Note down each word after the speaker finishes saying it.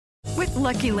With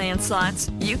Lucky Land Slots,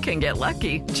 you can get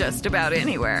lucky just about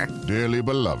anywhere. Dearly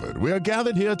beloved, we are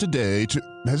gathered here today to...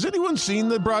 Has anyone seen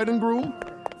the bride and groom?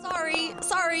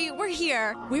 Sorry, we're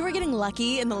here. We were getting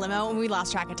lucky in the limo and we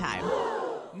lost track of time.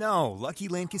 No, Lucky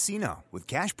Land Casino, with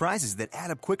cash prizes that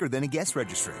add up quicker than a guest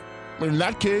registry. In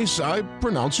that case, I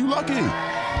pronounce you lucky.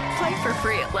 Play for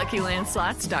free at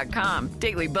LuckyLandSlots.com.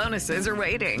 Daily bonuses are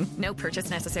waiting. No purchase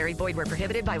necessary. Void where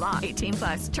prohibited by law.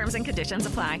 18+. Terms and conditions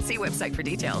apply. See website for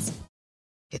details.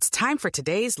 It's time for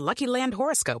today's Lucky Land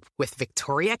horoscope with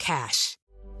Victoria Cash.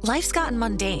 Life's gotten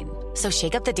mundane, so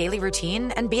shake up the daily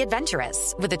routine and be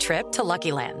adventurous with a trip to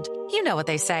Lucky Land. You know what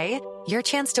they say. Your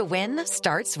chance to win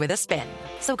starts with a spin.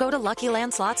 So go to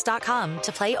LuckyLandSlots.com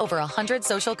to play over 100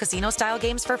 social casino-style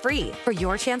games for free for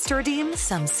your chance to redeem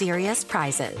some serious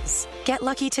prizes. Get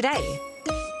lucky today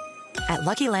at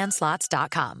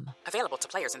LuckyLandSlots.com. Available to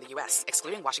players in the U.S.,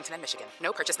 excluding Washington and Michigan.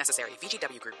 No purchase necessary.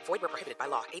 VGW Group. Void where prohibited by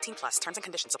law. 18+. Terms and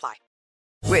conditions apply.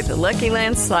 With the Lucky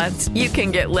Land Slots, you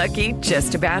can get lucky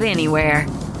just about anywhere.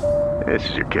 This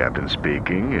is your captain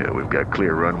speaking. We've got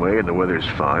clear runway and the weather's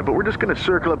fine, but we're just going to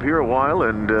circle up here a while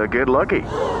and get lucky.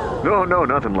 No,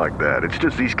 nothing like that. It's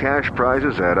just these cash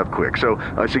prizes add up quick. So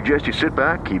I suggest you sit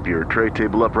back, keep your tray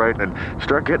table upright, and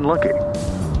start getting lucky.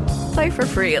 Play for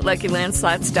free at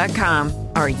LuckyLandSlots.com.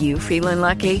 Are you feeling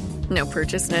lucky? No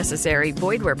purchase necessary.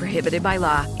 Void where prohibited by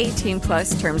law.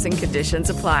 18+ terms and conditions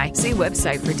apply. See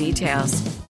website for details.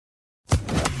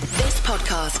 This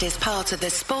podcast is part of the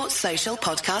Sports Social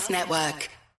Podcast Network.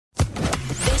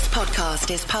 This podcast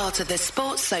is part of the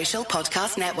Sports Social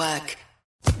Podcast Network.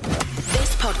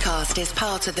 This podcast is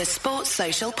part of the Sports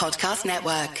Social Podcast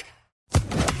Network.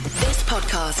 This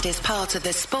podcast is part of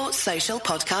the Sports Social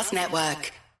Podcast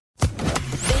Network.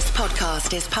 This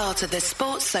podcast is part of the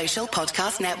Sports Social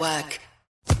Podcast Network.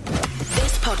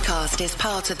 This podcast is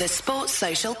part of the Sports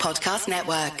Social Podcast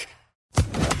Network.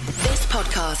 This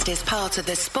podcast is part of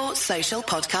the Sports Social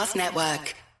Podcast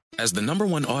Network. As the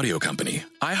 #1 audio company,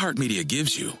 iHeartMedia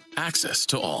gives you access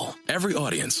to all. Every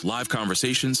audience, live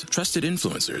conversations, trusted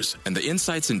influencers, and the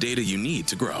insights and data you need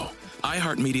to grow.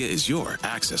 iHeartMedia is your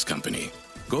access company.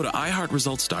 Go to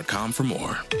iHeartResults.com for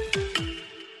more.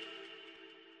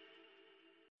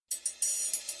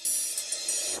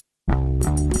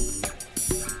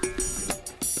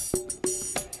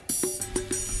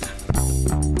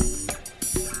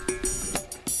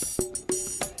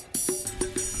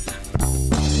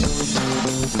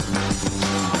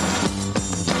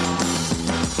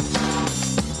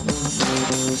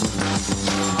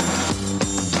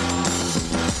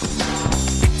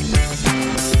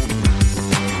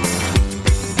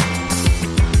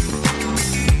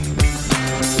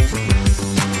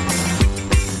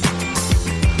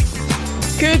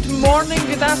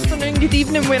 Good afternoon, good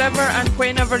evening, wherever and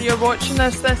whenever you're watching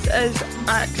this. This is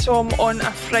Axom on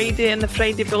a Friday in the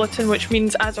Friday Bulletin, which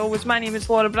means, as always, my name is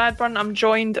Laura Bradburn. I'm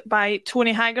joined by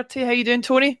Tony Haggerty. How you doing,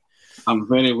 Tony? I'm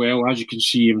very well. As you can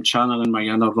see, I'm channeling my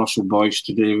inner Russell Boyce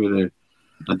today with the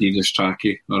Adidas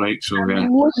trackie. All right, so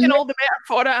looking all the better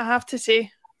for it, I have to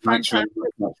say. That's very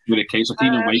kind. It's a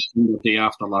kind of the day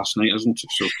after last night, isn't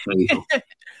it? So there you go.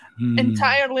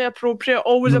 Entirely appropriate,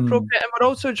 always appropriate. And we're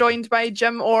also joined by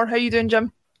Jim Orr. How you doing,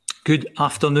 Jim? Good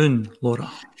afternoon, Laura.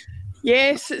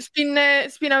 Yes, it's been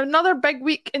another big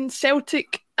week in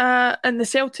Celtic, in the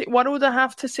Celtic world, I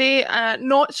have to say.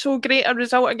 Not so great a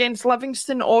result against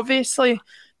Livingston, obviously,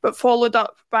 but followed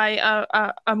up by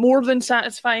a more than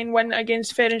satisfying win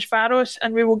against Ferencváros,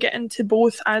 and we will get into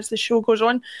both as the show goes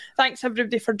on. Thanks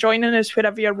everybody for joining us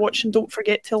wherever you're watching. Don't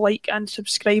forget to like and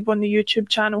subscribe on the YouTube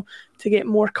channel to get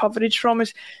more coverage from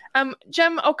us.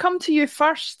 Jim, I'll come to you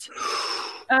first.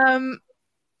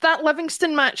 That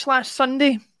Livingston match last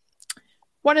Sunday,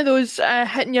 one of those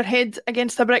hitting your head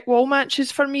against a brick wall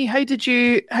matches for me. How did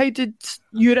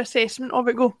your assessment of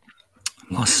it go?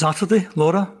 Last Saturday,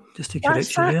 Laura, just to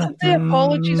correct you there.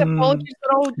 Apologies.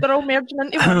 They're all merging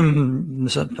into one.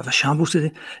 It's a bit of a shambles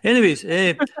today. Anyways,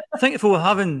 I think if we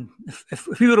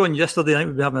we were on yesterday night,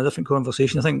 we'd be having a different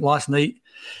conversation. I think last night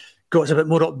got us a bit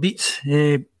more upbeat.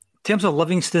 In terms of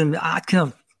Livingston,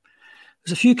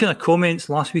 there's a few kind of comments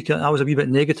last week. I was a wee bit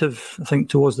negative, I think,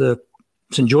 towards the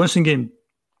St Johnstone game.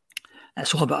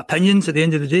 It's all about opinions at the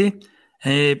end of the day.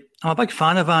 I'm a big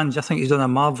fan of Ange. I think he's done a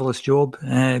marvellous job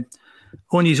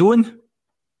on his own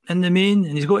in the main,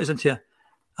 and he's got us into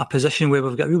a position where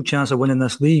we've got a real chance of winning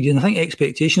this league. And I think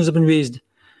expectations have been raised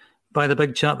by the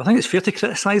big chap. I think it's fair to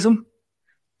criticise him,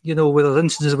 where there's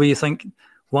instances where you think,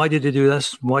 why did they do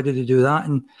this? Why did they do that?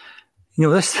 And,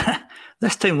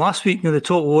 this time last week, the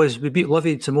talk was we beat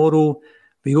Livy tomorrow,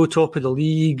 we go top of the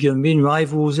league, your main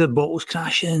rivals, their bottles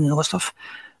crashing and all that stuff.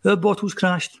 Their bottles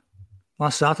crashed.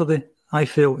 last Saturday, I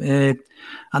felt. I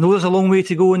know there's a long way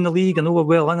to go in the league. I know we're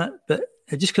well in it, but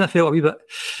it just kind of felt a wee bit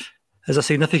as a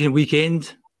significant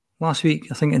weekend last week.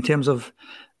 I think in terms of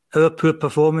our poor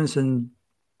performance and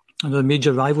the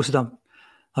major rivals had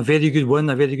a very good win,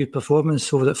 a very good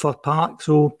performance over at Fir Park.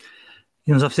 So,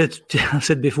 as I've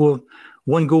said before,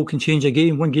 one goal can change a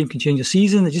game, one game can change a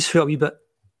season. It just felt a wee bit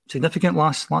significant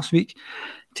last week.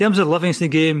 In terms of the Livingston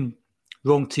game,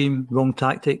 wrong team, wrong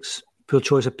tactics, poor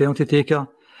choice of penalty taker.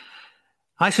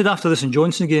 I said after the St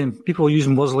Johnstone game, people were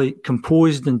using words like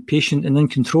composed and patient and in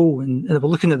control, and they were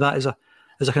looking at that as a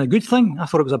kind of good thing. I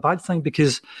thought it was a bad thing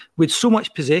because we had so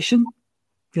much possession.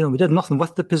 We did nothing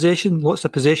with the possession, lots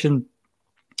of possession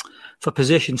for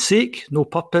possession's sake, no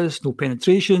purpose, no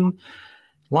penetration,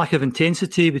 lack of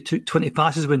intensity. We took 20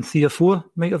 passes when 3 or 4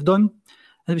 might have done.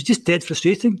 And it was just dead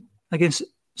frustrating against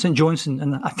St Johnstone.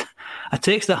 And I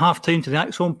texted at half-time to the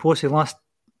Axon Posse last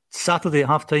Saturday at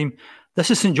half-time, this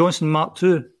is St Johnstone Mark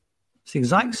II. It's the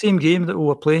exact same game that we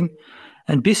were playing.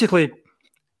 And basically,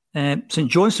 St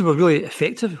Johnstone were really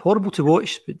effective, horrible to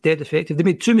watch, but dead effective. They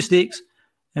made 2 mistakes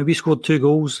and we scored 2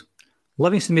 goals.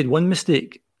 Livingston made 1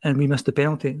 mistake and we missed the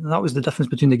penalty. And that was the difference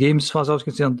between the games as far as I was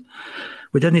concerned.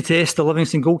 We didn't test the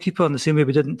Livingston goalkeeper in the same way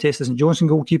we didn't test the St Johnstone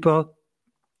goalkeeper.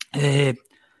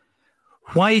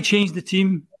 Why he changed the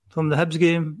team from the Hibs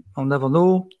game, I'll never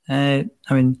know.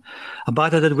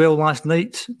 Abada did well last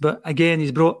night, but again,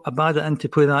 he's brought Abada in to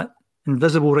play that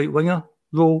invisible right winger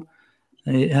role.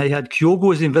 He had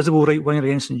Kyogo as the invisible right winger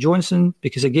against St Johnstone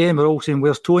because, again, we're all saying,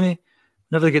 where's Tony?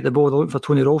 Never get the ball, they're looking for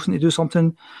Tony Ralston to do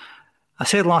something. I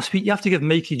said last week, you have to give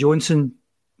Mikey Johnson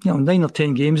 9 or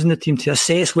 10 games in the team to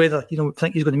assess whether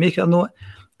think he's going to make it or not.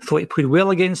 I thought he played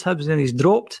well against Hibs and then he's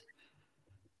dropped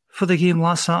for the game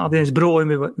last Saturday. He's brought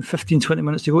in with 15, 20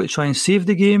 minutes to go to try and save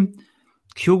the game.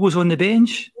 Kyogo's on the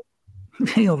bench.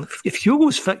 If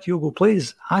Kyogo's fit, Kyogo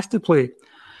plays. Has to play.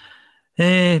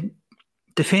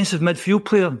 Defensive midfield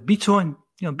player, Beaton.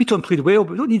 Beaton played well,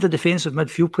 but we don't need a defensive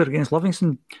midfield player against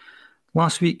Livingston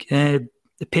last week. The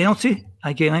penalty,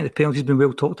 again, I think the penalty's been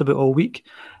well talked about all week.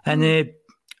 And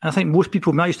I think most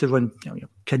people managed to run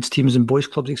kids' teams and boys'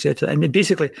 clubs, etc. And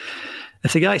basically,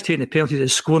 if the guy's taking the penalties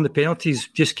and scoring the penalties,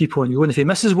 just keep on going. If he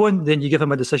misses one, then you give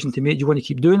him a decision to make. Do you want to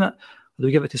keep doing it, or do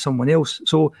you give it to someone else?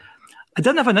 So I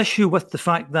didn't have an issue with the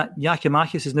fact that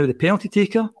Giakoumakis is now the penalty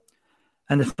taker.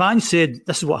 And the fans said,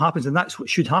 this is what happens, and that's what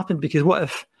should happen, because what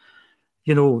if,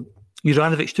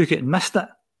 Juranovic took it and missed it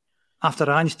after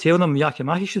Ange telling him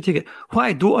Giakoumakis should take it? What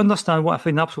I don't understand, what I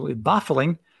find absolutely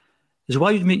baffling, is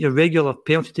why you'd make your regular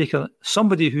penalty taker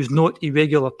somebody who's not a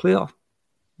regular player.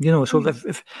 So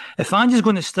if Ange is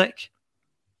going to stick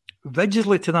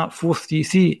rigidly to that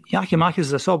 4-3-3, Giakoumakis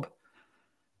is a sub.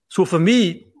 So for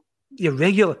me, your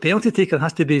regular penalty taker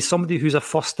has to be somebody who's a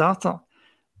first starter.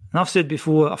 And I've said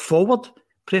before, a forward,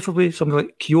 preferably somebody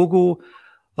like Kyogo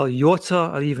or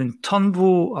Jota or even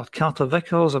Turnbull or Carter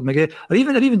Vickers or McGregor or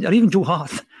even Joe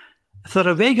Hart. If they're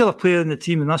a regular player in the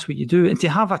team, then that's what you do. And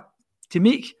to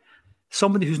make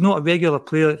somebody who's not a regular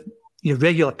player your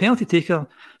regular penalty taker,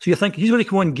 so you're thinking he's going to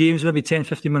come on games maybe 10,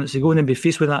 15 minutes ago and then be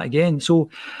faced with that again. So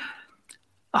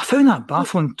I found that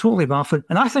baffling, totally baffling.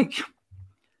 And I think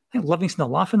Livingston are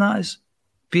laughing at us.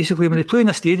 Basically, when they play in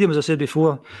a stadium, as I said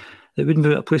before, it wouldn't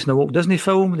be a place in a Walt Disney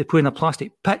film. They play in a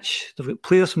plastic pitch. They've got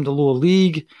players from the lower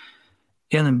league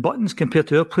earning buttons compared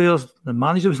to our players. The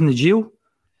manager was in the jail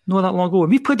not that long ago.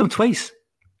 And we played them twice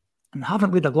and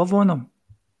haven't laid a glove on them.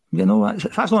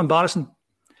 If that's not embarrassing,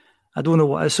 I don't know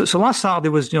what is. So last Saturday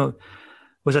was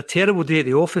a terrible day at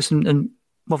the office, and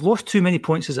we've lost too many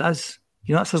points as it is.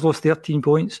 That's us lost 13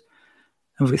 points,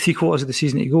 and we've got 3 quarters of the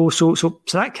season to go. So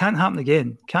that can't happen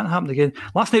again. Can't happen again.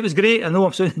 Last night was great. I know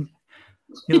I'm saying,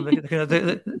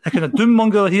 the kind of doom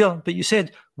monger here, but you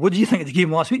said, what do you think of the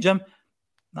game last week, Jim?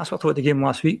 That's what I thought of the game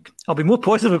last week. I'll be more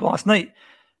positive about last night,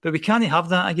 but we can't have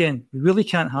that again. We really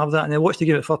can't have that. And I watched the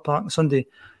game at Fir Park on Sunday,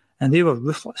 and they were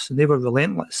ruthless and they were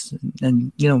relentless,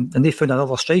 and they found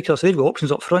another striker, so they've got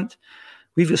options up front.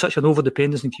 We've got such an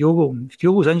over-dependence on Kyogo. If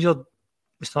Kyogo's injured,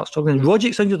 we start struggling.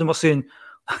 Rodgic's injured, and we're saying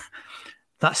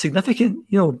that's significant.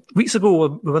 Weeks ago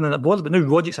we were winning at border, but now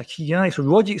Rodgic's a key guy. So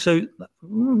Rodgic's out,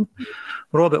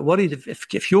 we're all a bit worried. If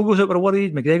Kyogo's out, we're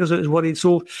worried. McGregor's out, is worried.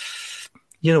 So,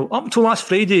 up until last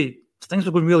Friday, things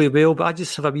were going really well, but I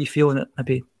just have a wee feeling that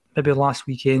maybe last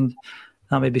weekend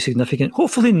that may be significant.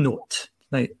 Hopefully not.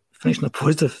 Right. Finishing a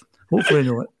positive. Hopefully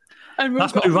not.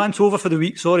 That's my rant over for the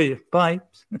week. Sorry. Bye.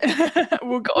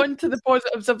 We'll get on to the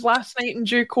positives of last night in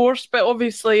due course, but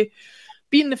obviously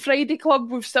being the Friday club,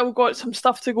 we've still got some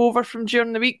stuff to go over from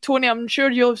during the week. Tony, I'm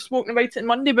sure you'll have spoken about it on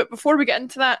Monday, but before we get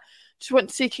into that, just want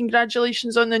to say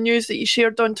congratulations on the news that you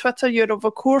shared on Twitter. You're, of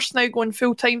course, now going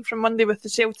full-time from Monday with the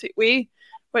Celtic Way,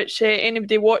 which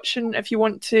anybody watching, if you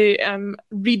want to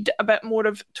read a bit more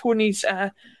of Tony's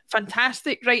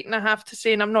fantastic writing, I have to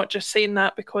say, and I'm not just saying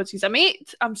that because he's a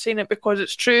mate, I'm saying it because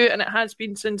it's true, and it has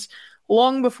been since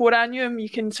long before I knew him. You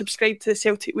can subscribe to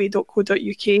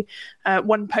celticway.co.uk,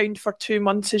 £1 for 2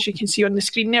 months, as you can see on the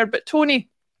screen there. But Tony,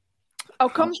 I'll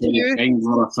come to you.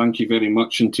 Laura, thank you very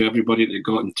much, and to everybody that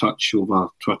got in touch over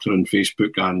Twitter and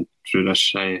Facebook and through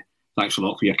this, thanks a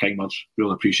lot for your kind words.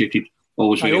 Really appreciated.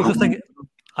 Always very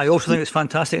I also think it's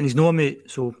fantastic, and he's no mate,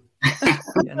 so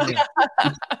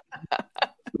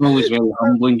always very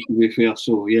humbling, to be fair.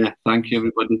 So yeah, thank you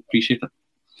everybody, appreciate it.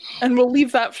 And we'll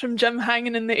leave that from Jim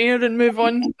hanging in the air and move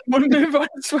on. We'll move on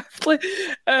swiftly.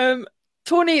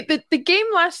 Tony, the game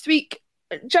last week,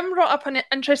 Jim brought up an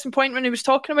interesting point when he was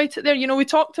talking about it there. You know, we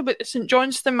talked about the St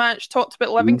Johnstone match, talked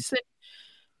about Livingston.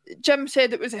 Jim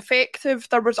said it was effective.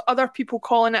 There was other people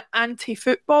calling it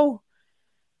anti-football.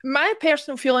 My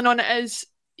personal feeling on it is,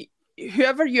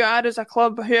 whoever you are as a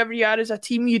club, whoever you are as a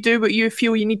team, you do what you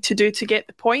feel you need to do to get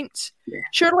the points. Yeah.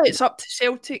 Surely it's up to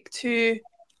Celtic to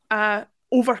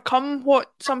overcome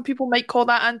what some people might call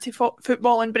that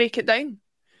anti-football and break it down.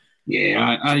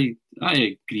 Yeah, I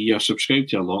agree. I subscribe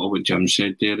to a lot of what Jim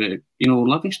said there. You know,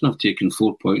 Livingston have taken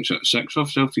 4 points out of 6 off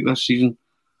Celtic this season.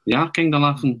 They are kind of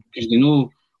laughing because they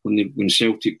know when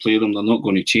Celtic play them, they're not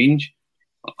going to change,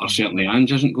 or certainly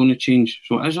Ange isn't going to change.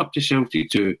 So it is up to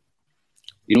Celtic to,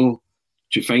 you know,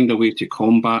 to find a way to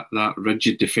combat that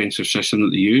rigid defensive system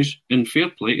that they use. And fair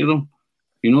play to them.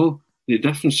 You know, the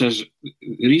difference is,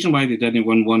 the reason why they didn't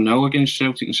win 1-0 against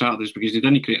Celtic on Saturday is because they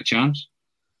didn't create a chance.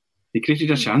 They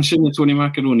created a chance in the Tony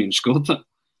Macaroni and scored it,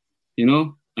 you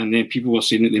know, and then people were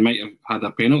saying that they might have had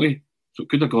a penalty. So it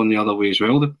could have gone the other way as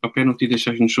well, a penalty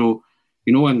decision. So,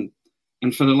 you know, and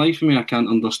for the life of me, I can't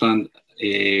understand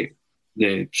the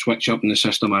switch up in the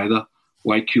system either,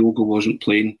 why Kyogo wasn't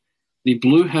playing. They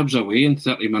blew Hibs away in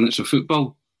 30 minutes of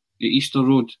football at Easter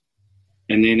Road.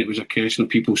 And then it was a question of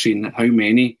people saying how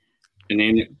many. And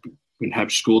then when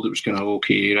Hibs scored, it was kind of,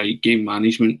 okay, right, game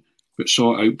management, but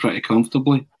saw it out pretty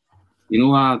comfortably. You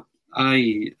know,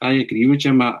 I agree with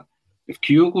Jim. If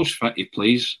Kyogo's fit, he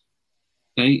plays.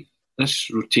 Right? This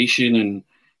rotation and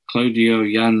Claudio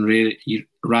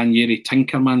Ranieri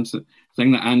Tinkerman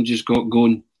thing that Ange's got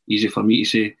going, easy for me to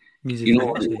say.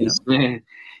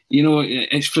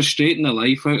 It's frustrating the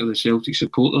life out of the Celtic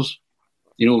supporters.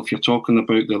 You know, if you're talking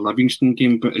about the Livingston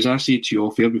game, but as I said to you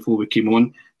off air before we came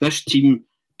on, this team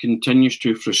continues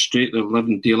to frustrate the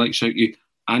living daylights out of you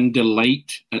and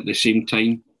delight at the same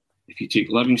time. If you take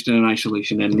Livingston in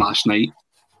isolation in last night,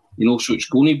 you know, so it's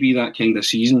going to be that kind of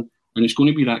season, and it's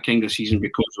going to be that kind of season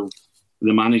because of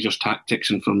the manager's tactics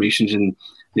and formations and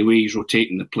the way he's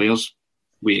rotating the players.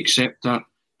 We accept that,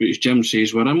 but as Jim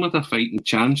says, we're in with a fighting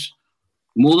chance,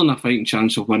 more than a fighting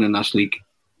chance of winning this league.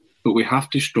 But we have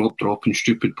to stop dropping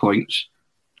stupid points.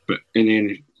 And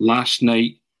then last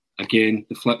night, again,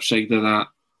 the flip side of that,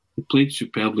 we played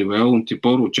superbly well. And to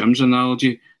borrow Jim's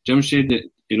analogy, Jim said that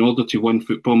in order to win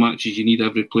football matches, you need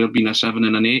every player being a 7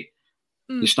 and an 8.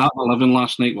 The start 11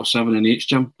 last night were 7 and 8s,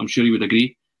 Jim. I'm sure you would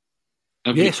agree.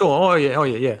 Yeah.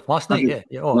 Last night,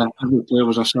 every player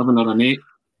was a 7 or an 8.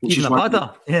 Even a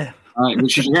badder, yeah.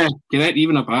 Which is, correct,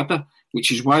 even a badder,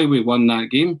 which is why we won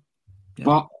that game. Yeah.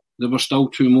 But there were still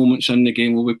 2 moments in the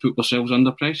game where we put ourselves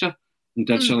under pressure and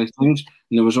did silly things.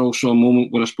 And there was also a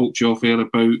moment where I spoke to you off air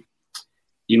about,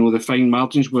 you know, the fine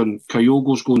margins when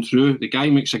Kyogo's going through. The guy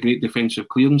makes a great defensive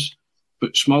clearance,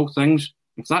 but small things,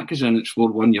 if that goes in, it's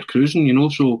 4-1, you're cruising, you know.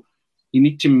 So you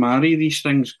need to marry these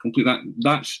things completely.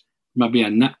 That's maybe a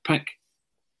nitpick,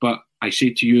 but I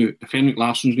say to you, if Henrik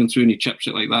Larsson's going through and he chips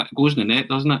it like that, it goes in the net,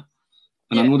 doesn't it?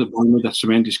 And I know the ball made a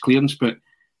tremendous clearance, but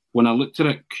when I looked at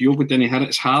it, Kyogo didn't hit it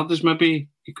as hard as maybe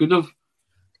he could have.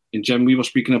 And Jim, we were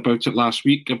speaking about it last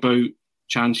week about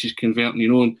chances converting,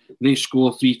 you know, and they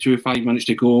score 3-2, 5 minutes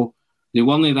to go. They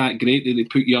weren't that great that they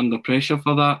put you under pressure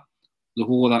for that, the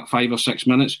whole of that 5 or 6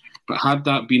 minutes. But had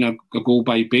that been a goal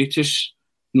by Betis,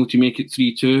 you know, to make it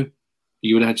 3-2,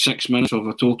 you would have had 6 minutes of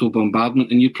a total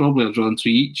bombardment and you'd probably have drawn 3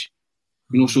 each.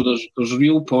 You know, so there's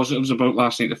real positives about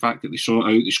last night, the fact that they saw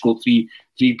it out, they scored three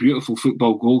beautiful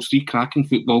football goals, 3 cracking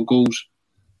football goals,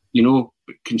 you know,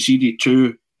 conceded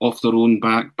 2 off their own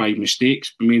back by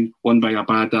mistakes. I mean, one by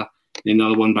Abada, and the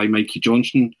other one by Mikey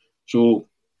Johnston. So,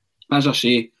 as I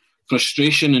say,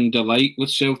 frustration and delight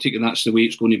with Celtic, and that's the way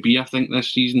it's going to be, I think,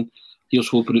 this season. Here's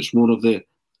hoping it's more of the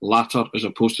latter as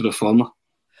opposed to the former.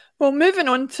 Well, moving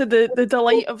on to the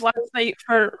delight of last night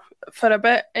for a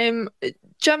bit.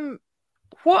 Jim,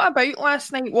 what about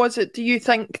last night was it, do you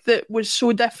think, that was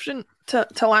so different to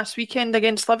last weekend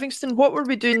against Livingston? What were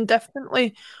we doing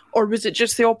differently? Or was it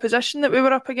just the opposition that we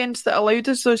were up against that allowed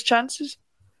us those chances?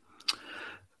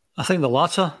 I think the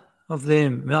latter of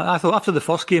them. I thought after the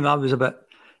first game I was a bit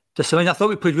disappointed. I thought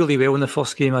we played really well in the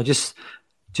first game. I just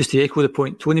to echo the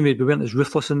point Tony made, we weren't as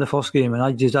ruthless in the first game, and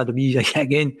I just had a wee,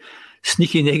 again,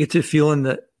 sneaky negative feeling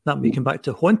that may come back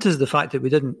to haunt us, the fact that we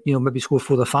didn't, maybe score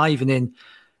 4 or 5, and then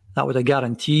that would have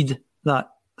guaranteed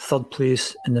that third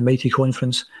place in the mighty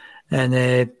conference. And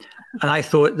I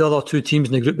thought the other two teams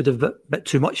in the group would have been a bit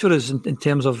too much for us in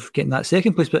terms of getting that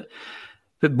second place. But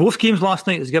both games last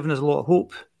night has given us a lot of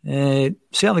hope.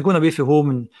 Certainly going away from home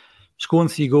and scoring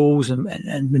 3 goals and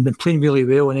been playing really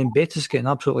well, and then Betis getting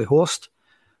absolutely horsed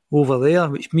over there,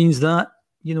 which means that,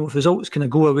 if results kind of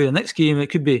go away the next game, it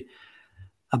could be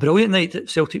a brilliant night at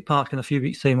Celtic Park in a few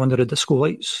weeks' time under the disco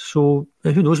lights. So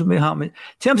who knows what may happen. In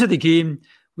terms of the game,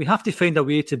 we have to find a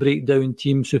way to break down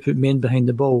teams who put men behind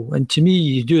the ball. And to me,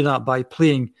 you do that by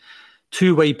playing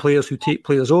 2 wide players who take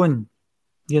players on.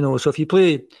 So if you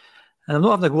play, and I'm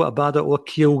not having to go at Abada or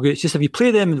Kyogo, it's just if you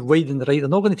play them wide and right, they're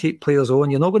not going to take players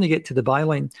on, you're not going to get to the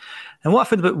byline. And what I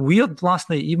found a bit weird last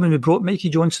night, even when we brought Mikey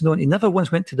Johnson on, he never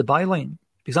once went to the byline.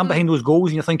 Because I'm behind those goals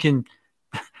and you're thinking,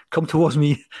 come towards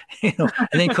me, and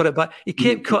then cut it back. He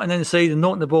kept cutting inside and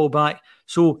knocking the ball back.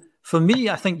 So for me,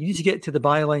 I think you need to get to the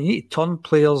byline. You need to turn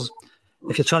players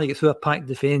if you're trying to get through a packed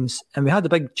defence. And we had the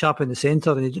big chap in the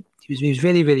centre, and he was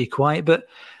very, very quiet, but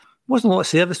wasn't a lot of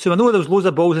service to him. I know there was loads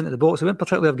of balls into the box. They weren't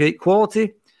particularly of great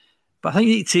quality, but I think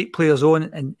you need to take players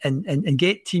on and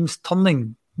get teams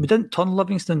turning. We didn't turn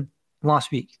Livingston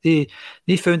last week. They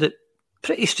found it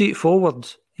pretty straightforward,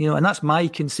 and that's my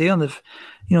concern.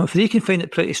 If they can find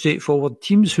it pretty straightforward,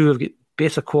 teams who have got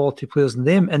better quality players than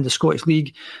them in the Scottish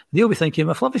League, they'll be thinking,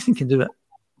 if Livingston can do it,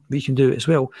 we can do it as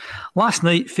well. Last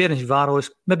night, Ferencváros,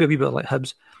 maybe a wee bit like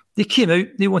Hibs, they came out,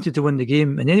 they wanted to win the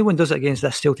game, and anyone does it against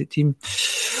this Celtic team,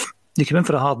 they come in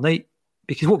for a hard night.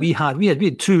 Because what we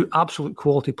had 2 absolute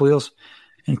quality players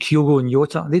in Kyogo and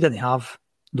Jota. They didn't have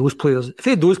those players. If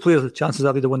they had those players, the chances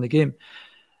are they'd have won the game.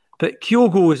 But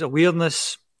Kyogo's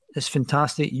awareness is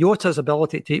fantastic. Jota's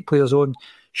ability to take players on,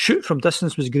 shoot from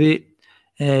distance was great.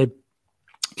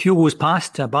 Kyogo's pass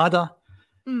to Abada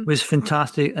was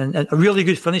fantastic, and a really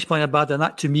good finish by Abada, and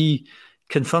that to me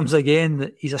confirms again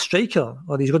that he's a striker,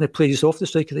 or he's going to play just off the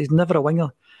striker. He's never a winger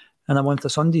in a month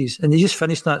of Sundays, and he just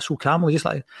finished that so calmly, just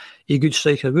like a good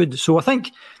striker would. So I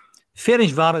think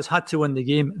Ferencváros had to win the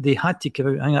game. They had to come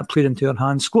out. I think that played into their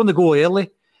hands. Scoring the goal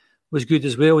early was good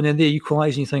as well, and then they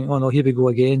equalised, and you think, oh no, here we go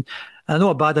again. And I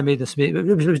know Abada made this mistake,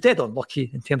 it was dead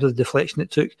unlucky in terms of the deflection it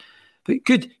took. But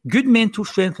good mental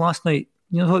strength last night.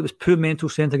 I thought it was poor mental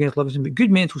strength against Livingston, but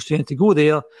good mental strength to go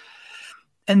there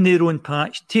in their own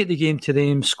patch, take the game to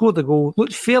them, score the goal,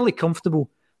 looked fairly comfortable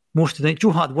most of the night.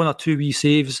 Joe had 1 or 2 wee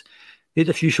saves. They had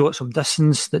a few shots from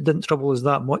distance that didn't trouble us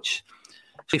that much.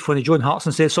 It's like funny, John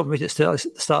Hartson said something at the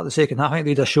start of the second half. I think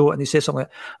they had a shot and he said something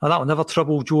like, oh, that will never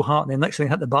trouble Joe Hart. And then next thing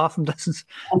hit the bar from distance.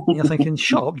 And you're thinking,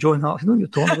 shut up, John Hart. You know what you're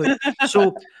talking about.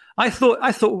 So I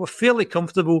thought we were fairly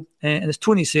comfortable. And as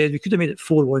Tony said, we could have made it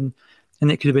 4-1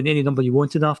 and it could have been any number you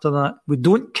wanted after that. We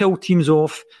don't kill teams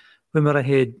off when we're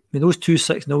ahead. I mean, those 2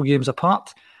 6-0 games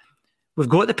apart, we've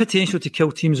got the potential to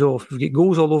kill teams off. We've got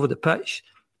goals all over the pitch.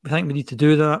 I think we need to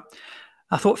do that.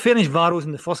 I thought Ferencváros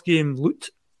in the first game looked...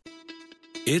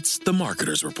 It's the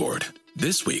Marketer's Report.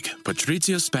 This week,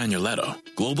 Patrizia Spagnoletto,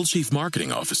 Global Chief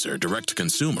Marketing Officer,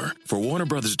 Direct-to-Consumer for Warner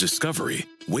Brothers Discovery,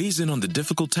 weighs in on the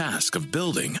difficult task of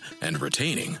building and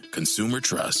retaining consumer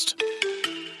trust.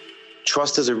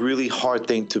 Trust is a really hard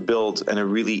thing to build and a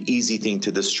really easy thing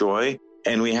to destroy,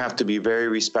 and we have to be very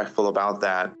respectful about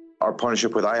that. Our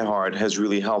partnership with iHeart has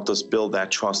really helped us build that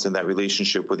trust and that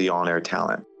relationship with the on-air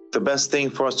talent. The best thing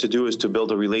for us to do is to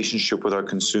build a relationship with our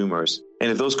consumers.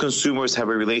 And if those consumers have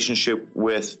a relationship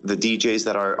with the DJs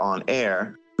that are on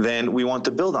air, then we want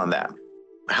to build on that.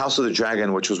 House of the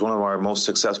Dragon, which was one of our most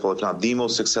successful, if not the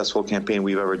most successful campaign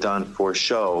we've ever done for a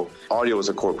show, audio is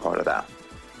a core part of that.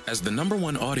 As the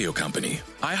 #1 audio company,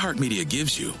 iHeartMedia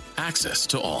gives you access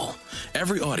to all.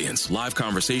 Every audience, live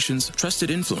conversations, trusted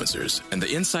influencers, and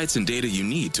the insights and data you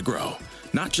need to grow.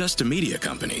 Not just a media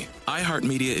company,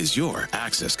 iHeartMedia is your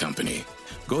access company.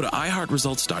 Go to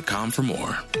iHeartResults.com for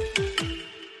more.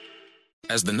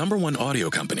 As the #1 audio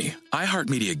company,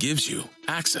 iHeartMedia gives you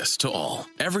access to all.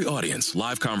 Every audience,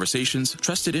 live conversations,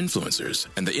 trusted influencers,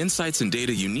 and the insights and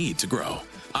data you need to grow.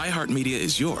 iHeartMedia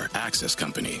is your access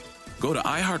company. Go to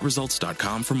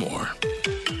iHeartResults.com for more.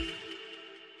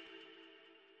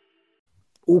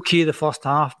 okay the first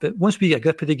half, but once we get a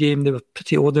grip of the game, they were a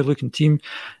pretty orderly looking team.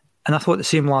 And I thought the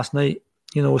same last night,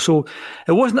 so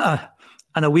it wasn't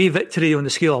an away victory on the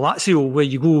scale of Lazio where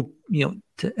you go,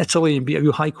 to Italy and beat a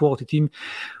real high quality team.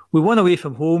 We won away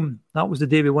from home. That was the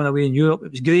day we won away in Europe.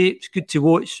 It was great. It's good to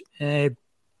watch.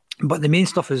 But the main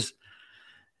stuff is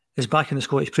back in the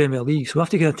Scottish Premier League. So we have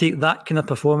to kind of take that kind of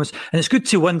performance. And it's good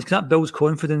to win because that builds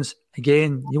confidence.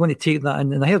 Again, you want to take that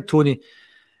in. And I heard Tony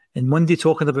on Monday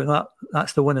talking about that.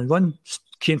 That's the win and run.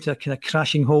 Came to a kind of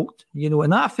crashing halt,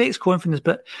 and that affects confidence.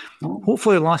 But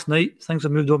hopefully last night things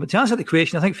have moved on. But to answer the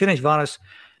question, I think Ferencváros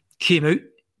came out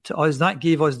to us. That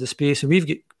gave us the space, and we've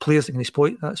got players that can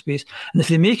exploit that space. And if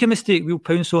they make a mistake, we'll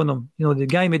pounce on them. The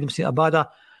guy made a mistake. Abada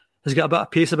has got a bit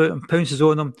of pace about him, pounces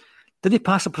on him. Did he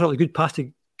pass a pretty good pass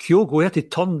to Kyogo? He had to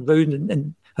turn round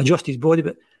and adjust his body,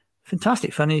 but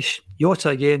fantastic finish. Jota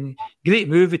again, great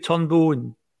move with Turnbull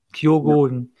and Kyogo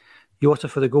and Jota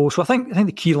for the goal. So I think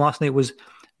the key last night was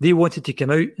they wanted to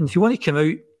come out, and if you want to come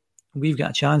out, we've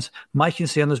got a chance. My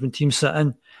concern is when teams sit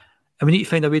in, and we need to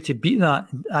find a way to beat that.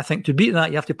 I think to beat that,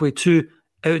 you have to play two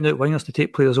out-and-out wingers to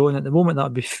take players on. At the moment, that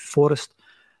would be Forrest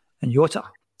and Jota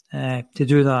to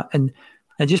do that. And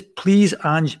just please,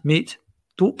 Ange, mate,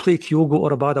 don't play Kyogo or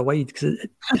Abada wide because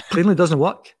it plainly doesn't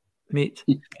work, mate.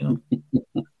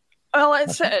 Well,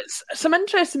 it's some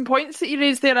interesting points that you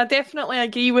raised there. I definitely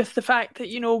agree with the fact that,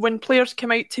 when players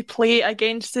come out to play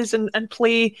against us and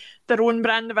play their own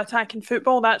brand of attacking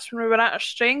football, that's when we were at our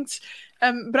strengths.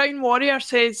 Brown Warrior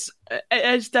says it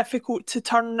is difficult to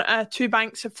turn two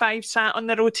banks of five sat on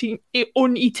their own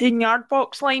 18-yard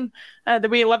box line the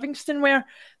way Livingston were.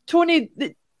 Tony,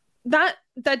 that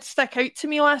did stick out to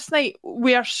me last night.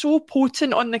 We are so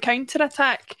potent on the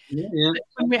counter-attack. Yeah.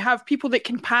 When we have people that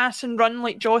can pass and run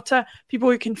like Jota, people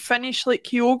who can finish like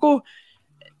Kyogo,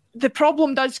 the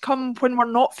problem does come when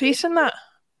we're not facing that.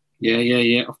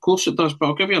 Yeah. Of course it does, but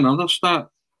I'll give you another stat.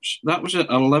 That was our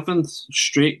 11th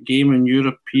straight game in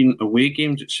European away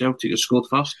games that Celtic has scored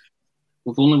first.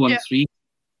 We've only won 3.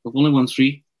 We've only won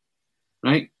 3.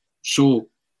 Right? So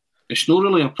it's not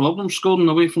really a problem scoring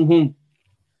away from home.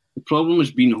 The problem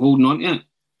has been holding on to it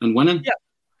and winning.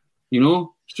 Yeah.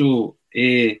 So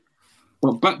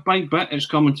but bit by bit it's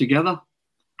coming together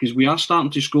because we are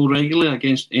starting to score regularly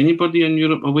against anybody in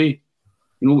Europe away,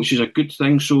 which is a good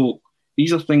thing. So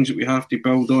these are things that we have to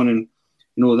build on, and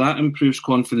that improves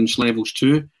confidence levels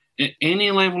too. At any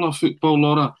level of football,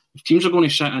 Laura, if teams are going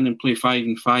to sit in and play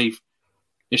 5-5,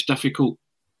 it's difficult.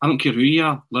 I don't care who you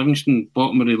are, Livingston,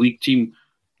 bottom of the league team,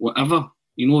 whatever.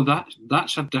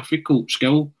 That's a difficult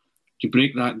skill to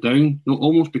break that down. It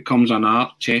almost becomes an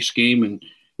art chess game, and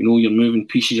you're moving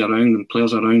pieces around and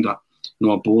players around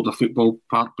a board, a football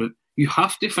park. But you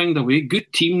have to find a way.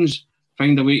 Good teams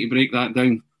find a way to break that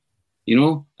down.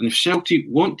 And if Celtic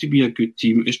want to be a good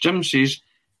team, as Jim says,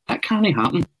 that can't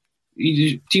happen.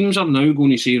 Teams are now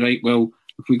going to say, right, well,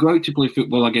 if we go out to play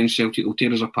football against Celtic, they'll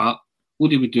tear us apart.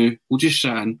 What do? We'll just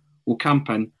sit in, we'll camp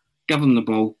in, give them the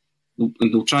ball, and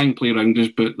they'll try and play around us,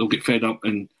 but they'll get fed up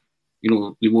and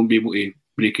they won't be able to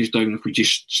break us down if we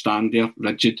just stand there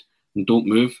rigid and don't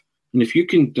move. And if you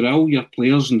can drill your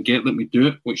players and get them to do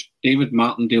it, which David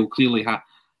Martindale clearly has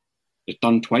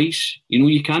done twice,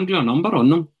 you can do a number on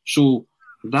them. So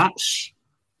that's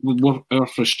our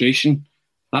frustration.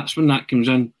 That's when that comes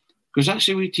in. Because that's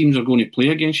the way teams are going to play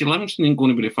against you. Livingston ain't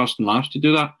going to be the first and last to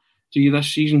do that to you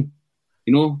this season.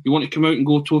 You want to come out and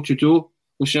go toe-to-toe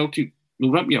with Celtic,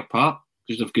 they'll rip you apart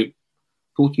because they've got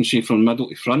potency from middle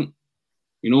to front.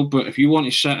 But if you want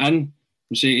to sit in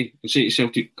and say to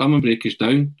Celtic, come and break us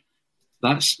down,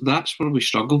 that's where we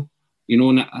struggle.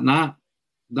 And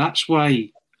that's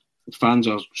why fans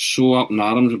are so up in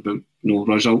arms about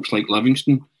results like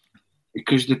Livingston,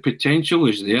 because the potential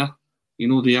is there.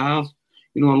 They are.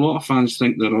 A lot of fans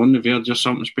think they're on the verge of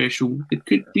something special. It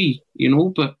could be,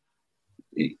 but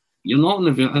you're not on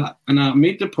the verge. And I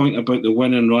made the point about the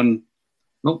win and run.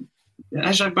 Well, it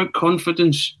is about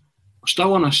confidence. We're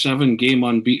still on a 7-game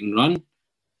unbeaten run.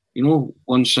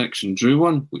 1-6 and drew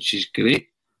 1, which is great.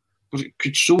 But it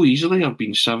could so easily have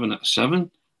been 7 out of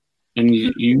 7. And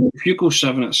if you go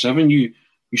 7 out of 7, you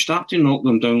start to knock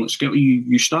them down.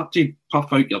 You start to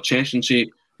puff out your chest and say,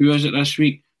 who is it this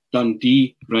week?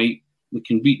 Dundee, right? We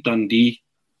can beat Dundee,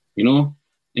 and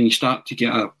you start to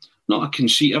get not a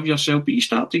conceit of yourself, but you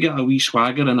start to get a wee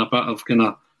swagger and a bit of kind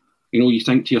of, you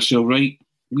think to yourself, right,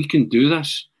 we can do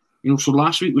this. So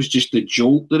last week was just the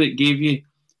jolt that it gave you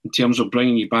in terms of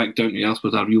bringing you back down to earth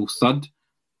with a real thud,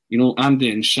 and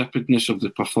the insipidness of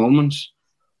the performance.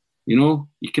 You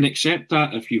can accept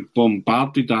that if you've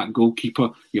bombarded that goalkeeper,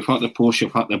 you've hit the post,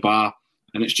 you've hit the bar,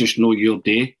 and it's just not your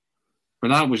day. But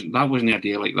that wasn't a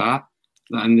day like that.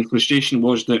 And the frustration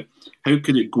was that how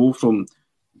could it go from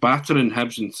battering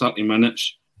Hibs in 30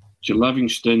 minutes to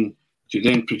Livingston to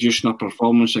then producing a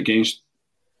performance against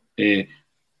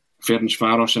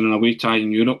Ferencváros in an away tie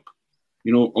in Europe,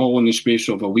 all in the space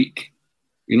of a week.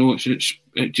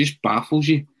 It just baffles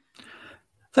you. I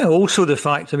think also the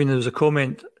fact, there was a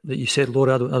comment that you said,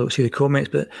 Laura, I don't see the comments,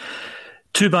 but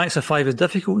 2 backs of 5 is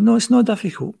difficult. No, it's not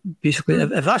difficult, basically.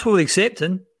 If that's what we're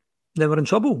accepting, then we're in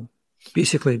trouble,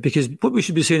 basically, because what we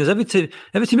should be saying is every time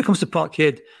it comes to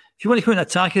Parkhead, if you want to come in and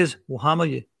attack us, we'll hammer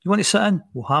you. You want to sit in,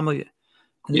 we'll hammer you.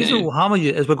 And the reason we'll hammer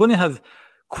you is we're going to have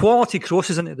quality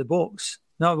crosses into the box.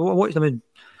 Now, don't want to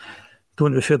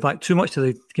refer back too much to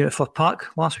the game at Fir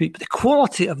Park last week, but the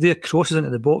quality of their crosses into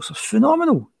the box was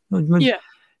phenomenal.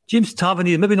 James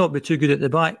Tavernier maybe not be too good at the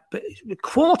back, but the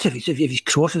quality of his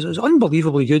crosses is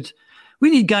unbelievably good. We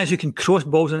need guys who can cross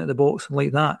balls into the box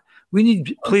like that. We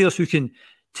need players who can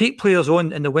take players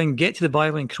on in the wing, get to the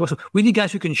byline, cross them. We need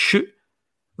guys who can shoot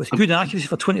with good accuracy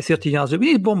for 20, 30 yards. We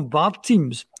need to bombard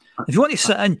teams. If you want to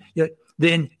sit in,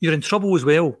 then you're in trouble as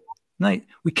well. Right?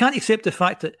 We can't accept the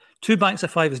fact that 2 backs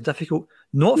of 5 is difficult.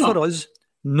 Not for us,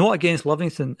 not against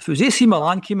Livingston. If it was AC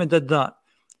Milan came and did that,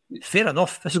 fair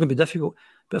enough, this is going to be difficult.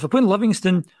 But if we're playing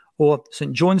Livingston or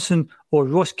St Johnstone or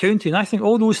Ross County, and I think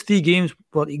all those 3 games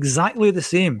were exactly the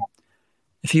same.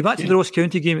 If you go back to the Ross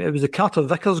County game, it was the Carter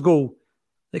Vickers goal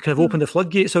that could have opened the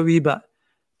floodgates a wee bit.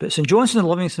 But St Johnstone and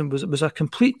Livingston was a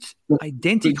complete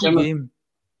identical game.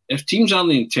 If teams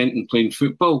aren't intent in playing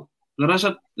football, there is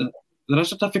a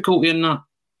difficulty in that.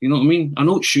 You know what I mean? I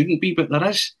know it shouldn't be, but there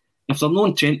is. If they're no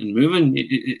intent in moving,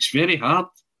 it's very hard.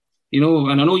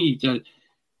 And I know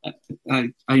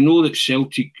I know that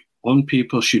Celtic on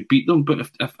paper should beat them, but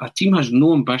if a team has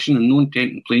no ambition and no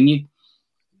intent in playing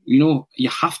you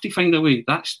have to find a way.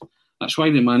 That's why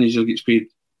the manager gets paid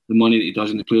the money that he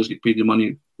does, and the players get paid the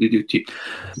money they do to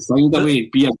find a way,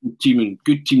 be a good team, and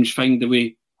good teams find a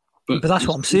way. But that's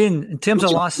what I'm saying. In terms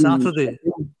of last Saturday,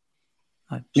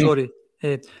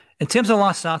 in terms of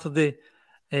last Saturday,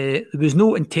 there was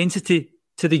no intensity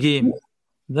to the game.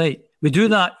 Right, we do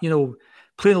that,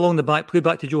 playing along the back, play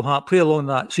back to Joe Hart, play along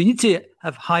that. So you need to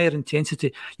have higher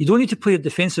intensity. You don't need to play a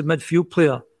defensive midfield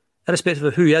player, irrespective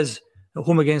of who he is, at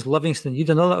home against Livingston. You need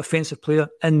another offensive player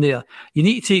in there. You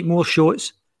need to take more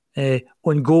shots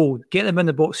on goal, get them in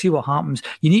the box, see what happens.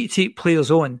 You need to take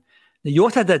players on. Now,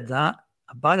 Jota did that.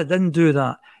 Abada didn't do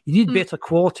that. You need better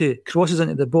quality crosses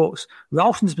into the box.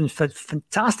 Ralston's been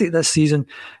fantastic this season,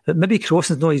 but maybe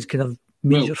crossing's not his kind of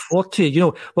major forte.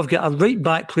 We've got a right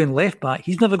back playing left back.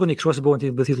 He's never going to cross the ball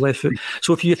with his left foot.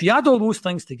 So if you add all those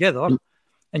things together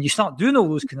and you start doing all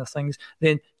those kind of things,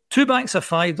 then 2 backs of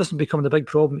 5 doesn't become the big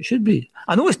problem it should be.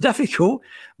 I know it's difficult,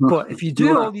 but if you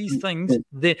do all these things, and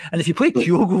if you play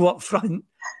Kyogo up front,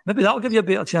 maybe that'll give you a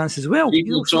better chance as well.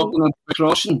 People talking about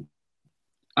crossing.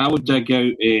 I would dig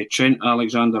out Trent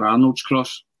Alexander-Arnold's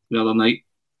cross the other night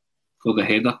for the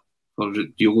header for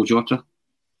Diogo Jota.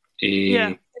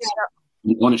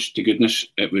 Honest to goodness,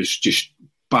 it was just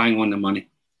bang on the money.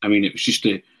 I mean, it was just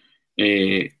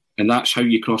and that's how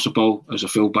you cross a ball as a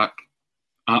fullback.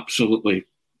 Absolutely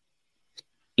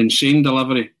insane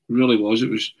delivery, it really was. It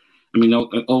was. I mean,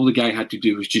 all the guy had to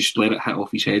do was just let it hit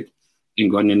off his head and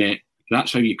go in the net.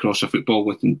 That's how you cross a football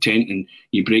with intent, and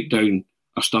you break down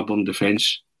a stubborn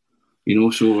defence.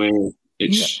 So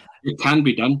it can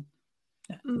be done.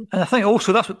 And I think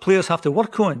also that's what players have to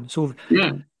work on. So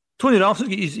Tony Ralston's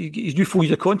got his new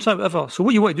 4-year contract, whatever. So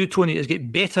what you want to do, Tony, is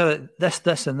get better at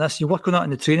this and this. You work on that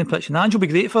in the training pitch, and Ange will be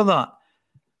great for that.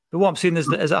 But what I'm saying is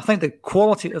that I think the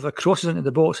quality of the crosses into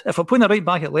the box, if we're putting a right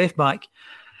back at left back,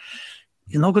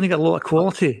 you're not going to get a lot of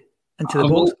quality into the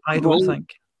box, I don't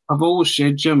think. I've always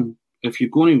said, Jim, if you're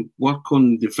going to work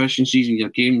on deficiencies in your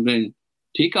game, then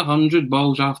take 100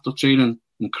 balls after training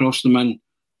and cross them in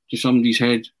to somebody's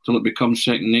head till it becomes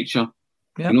second nature.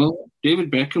 Yep. David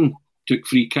Beckham took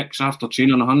free kicks after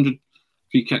training, 100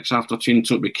 free kicks after training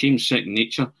till it became second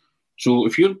nature. So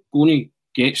if you're going to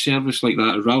get service like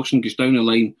that, Ralston goes down the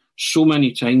line so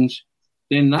many times,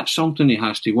 then that's something he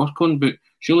has to work on. But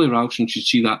surely Ralston should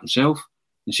see that himself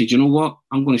and say, do you know what?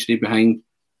 I'm going to stay behind.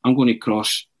 I'm going to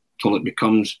cross till it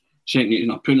becomes second nature.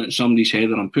 I'm putting it in somebody's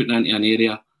head, or I'm putting it into an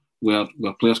area where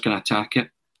players can attack it.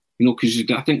 Because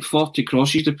I think 40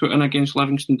 crosses they put in against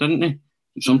Livingston, didn't they?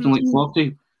 Something like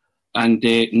 40. And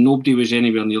nobody was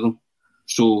anywhere near them.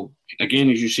 So, again,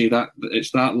 as you say, that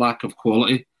it's that lack of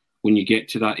quality when you get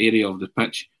to that area of the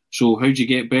pitch. So how do you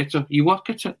get better? You work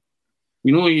at it. I'd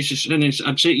say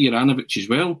to Juranovic as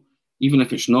well, even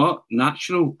if it's not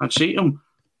natural, I'd say to him,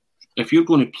 if you're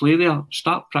going to play there,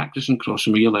 start practising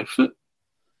crossing with your left foot.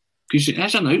 because it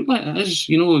is an outlet. It is,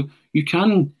 you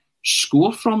can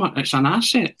score from it. It's an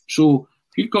asset. So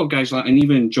if you've got guys like, and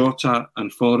even Jota and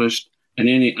Forrest and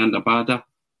Abada,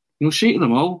 say to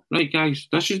them all, right, guys,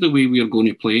 this is the way we are going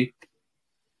to play.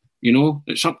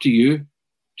 It's up to you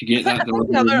to get that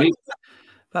delivery right.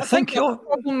 I think the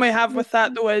problem we have with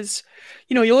that, though, is,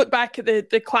 you look back at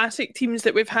the classic teams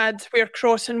that we've had where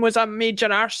crossing was a major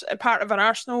part of our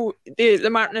arsenal. The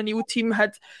Martin O'Neill team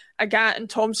had Agat and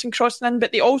Thompson crossing in,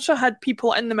 but they also had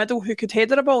people in the middle who could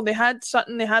header a ball. They had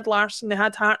Sutton, they had Larsson, they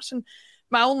had Hartson.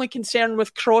 My only concern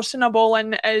with crossing a ball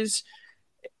in is,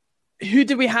 who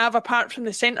do we have apart from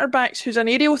the centre-backs who's an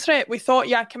aerial threat? We thought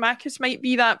Giakoumakis might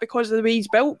be that because of the way he's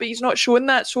built, but he's not shown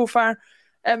that so far.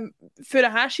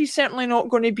 Furuhashi's certainly not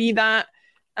going to be that.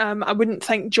 I wouldn't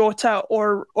think Jota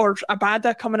or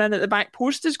Abada coming in at the back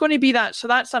post is going to be that. So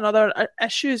that's another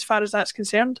issue as far as that's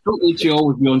concerned. Don't need to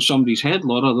always be on somebody's head,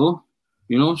 Laura, though.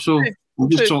 So we're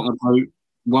just talking about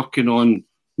working on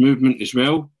movement as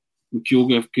well with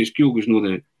Kyogo, because Kyogo's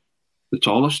not the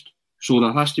tallest. So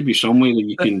there has to be some way that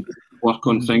you can work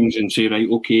on things and say, right,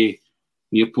 okay,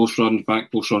 near post runs,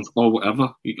 back post runs, or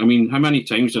whatever. I mean, how many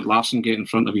times did Larsson get in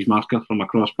front of his marker from a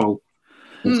cross ball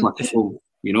and flick it home?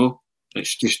 It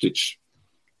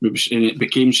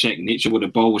became second nature where the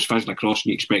ball was fizzed across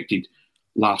and you expected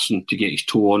Larsson to get his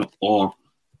toe on it, or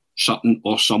Sutton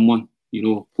or someone,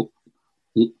 low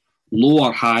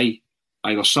or high.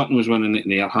 Either Sutton was winning it in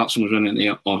the air, Hartson was winning it in the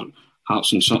air, or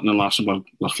Hartson, Sutton and Larsson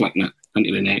were flicking it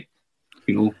into the net.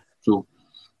 So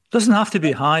doesn't have to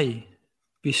be high.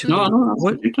 Basically,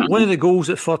 one of the goals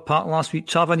at Fir Park last week,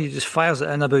 Tavernier just fires it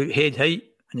in about head height,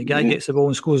 and the guy gets the ball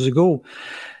and scores the goal.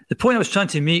 The point I was trying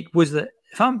to make was that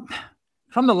if I'm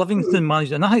the Livingston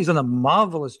manager, and I think he's done a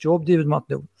marvellous job, David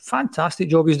Martindale, fantastic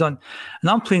job he's done, and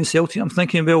I'm playing Celtic, I'm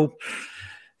thinking, well,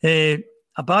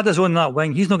 Abada's on that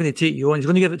wing, he's not going to take you on, he's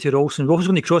going to give it to Ralston. Ralston's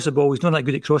going to cross the ball, he's not that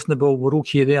good at crossing the ball, we're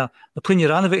okay there. They're playing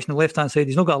Juranovic on the left-hand side,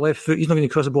 he's not got a left foot, he's not going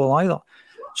to cross the ball either.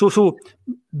 So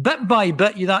bit by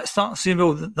bit, you start saying,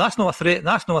 well, that's not a threat.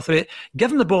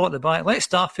 Give him the ball at the back, let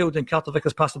Starfield and Carter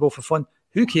Vickers pass the ball for fun.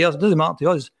 Who cares? It doesn't matter to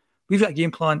us. We've got a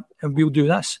game plan and we'll do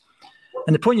this.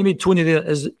 And the point you made, Tony, there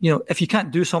is, if you can't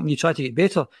do something, you try to get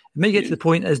better. It may get to the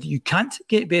point is that you can't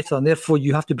get better, and therefore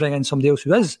you have to bring in somebody else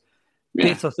who is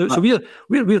better. So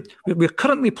we're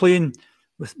currently playing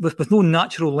with no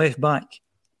natural left back.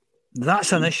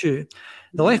 That's an issue.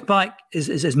 The left back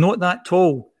is not that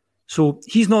tall. So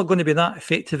he's not going to be that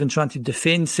effective in trying to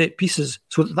defend set pieces.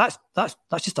 So that's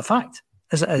just a fact,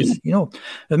 as it is.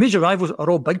 The major rivals are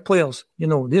all big players. They're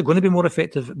going to be more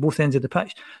effective at both ends of the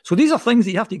pitch. So these are things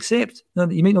that you have to accept,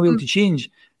 that you might not be able to change.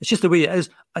 It's just the way it is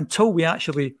until we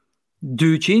actually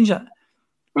do change it.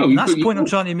 Well, and that's the point I'm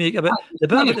trying to make about the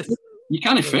bit. You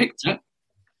can affect it.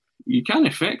 You can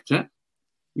affect it.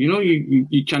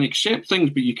 You can accept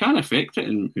things, but you can affect it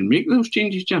and make those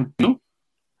changes, Jim.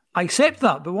 I accept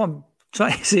that, but what I'm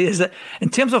trying to say is that in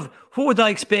terms of what would I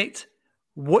expect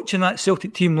watching that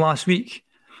Celtic team last week,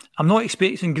 I'm not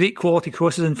expecting great quality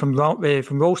crosses in from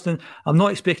Ralston. I'm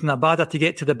not expecting Abada to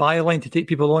get to the byline to take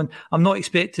people on. I'm not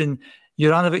expecting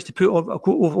Juranovic to put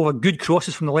over good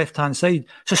crosses from the left-hand side.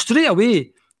 So straight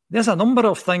away, there's a number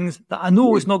of things that I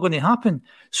know is not going to happen.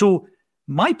 So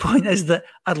my point is that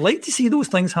I'd like to see those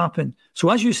things happen. So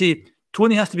as you say,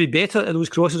 Tony has to be better at those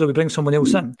crosses or we bring someone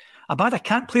else in. Abada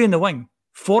can't play in the wing.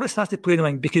 Forrest has to play in the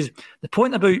wing, because the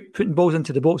point about putting balls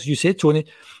into the box, as you said, Tony,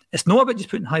 it's not about just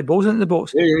putting high balls into the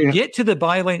box. You get to the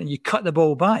byline and you cut the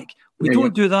ball back. We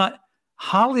don't do that.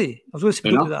 Hardly. I was going to say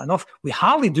we don't do that enough. We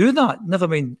hardly do that. Never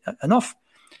mind enough.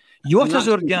 Jota's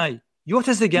our guy.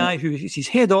 Jota's the guy who hits his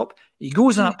head up. He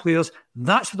goes at players.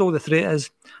 That's what all the threat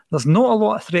is. There's not a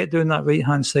lot of threat down that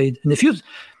right-hand side. And if you're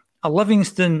a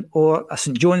Livingston or a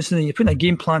St Johnstone and you're putting a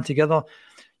game plan together,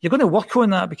 you're going to work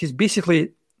on that, because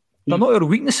basically they're not our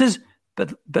weaknesses,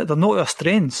 but they're not our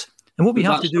strengths. And what we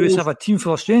have to do is have a team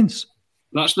full of strengths.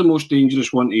 That's the most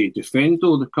dangerous one to defend,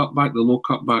 though, the cutback, the low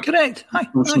cutback. Correct.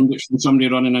 From somebody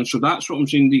running in. So that's what I'm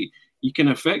saying. You can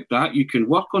affect that. You can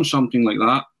work on something like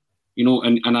that,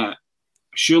 and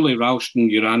surely Ralston,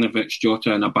 Juranovic,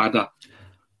 Jota and Abada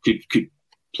could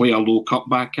play a low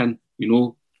cutback in,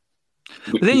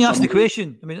 But then you ask the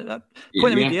question, that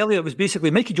point I made earlier was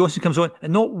basically Mikey Johnson comes on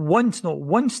and not once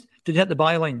did he hit the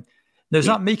byline. Now, is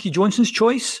that Mikey Johnson's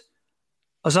choice?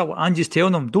 Or is that what Ange's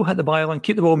telling him? Don't hit the byline,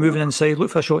 keep the ball moving inside,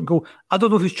 look for a shot and go. I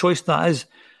don't know whose choice that is.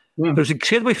 But it was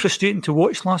incredibly frustrating to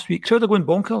watch last week. Crowd are going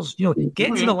bonkers.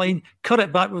 Get to the line, cut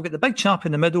it back. We've got the big chap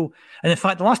in the middle. And in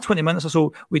fact, the last 20 minutes or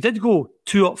so, we did go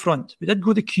two up front. We did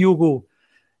go the Kyogo,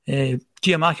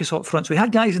 Giakoumakis up front. So we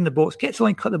had guys in the box, get to the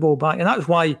line, cut the ball back. And that was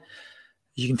why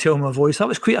you can tell in my voice, that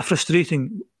was quite a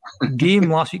frustrating game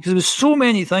last week because there was so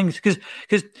many things. Because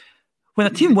when a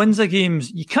team wins a game,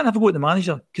 you can't have a go at the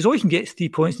manager because all you can get is 3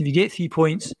 points. And if you get 3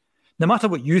 points, no matter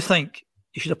what you think,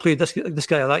 you should have played this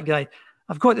guy or that guy.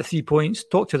 I've got the 3 points.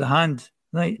 Talk to the hand.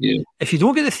 Right? Yeah. If you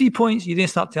don't get the 3 points, you then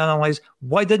start to analyse,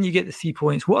 why didn't you get the 3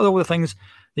 points? What are all the things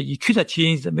that you could have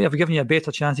changed that may have given you a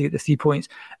better chance to get the 3 points?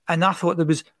 And I thought there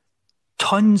was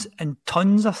tons and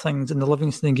tons of things in the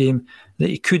Livingston game that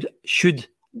he should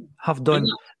have done.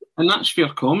 And that's fair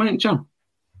comment, Jim.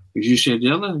 As you said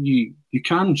earlier, you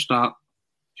can start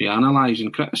to analyse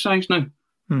and criticise now.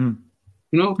 Mm-hmm.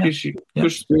 You know,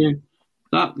 because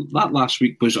that last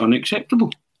week was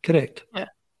unacceptable. Correct. Yeah.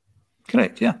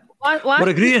 Correct, yeah. We're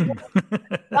agreeing.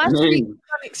 Last week was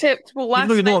unacceptable. Even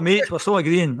though you're not mates, we're still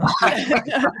agreeing.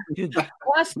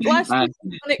 Last week was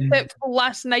unacceptable.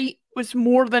 Last night was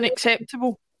more than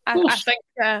acceptable. I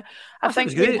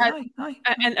think great. Aye.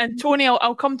 And Tony,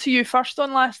 I'll come to you first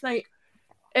on last night.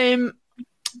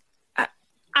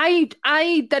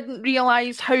 I didn't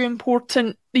realise how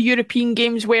important the European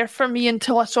games were for me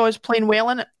until I saw us playing well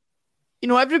in it. You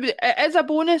know, everybody, it is a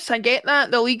bonus. I get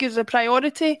that. The league is a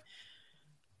priority.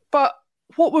 But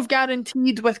what we've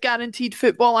guaranteed with guaranteed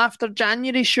football after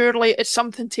January, surely is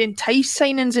something to entice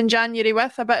signings in January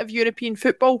with a bit of European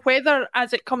football, whether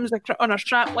as it comes on our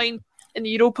strapline in the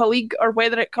Europa League or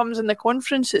whether it comes in the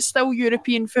conference. It's still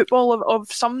European football of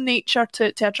some nature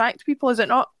to attract people, is it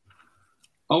not?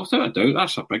 Oh, without a doubt,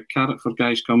 that's a big carrot for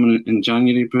guys coming in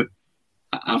January. But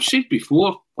I've said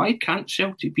before, why can't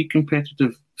Celtic be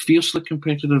competitive, fiercely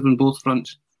competitive in both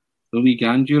fronts, the league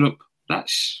and Europe?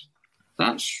 That's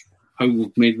how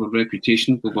we've made our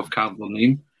reputation, we've carved our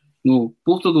name. No,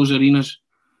 both of those arenas.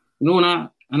 You know,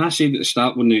 and I said at the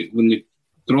start when the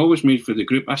draw was made for the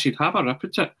group, I said have a rip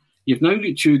at it. You've now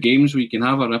got 2 games where you can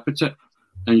have a rip at it,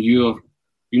 and your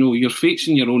fate's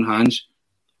in your own hands.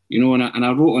 You know, and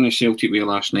I wrote on a Celtic way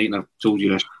last night, and I told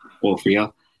you this off air.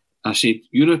 I said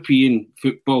European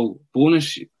football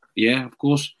bonus, yeah, of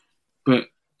course, but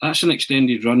that's an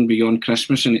extended run beyond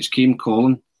Christmas, and it's came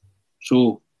calling.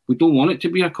 So we don't want it to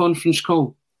be a conference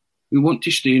call. We want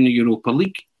to stay in the Europa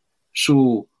League.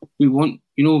 So we want,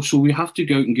 so we have to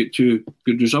go out and get 2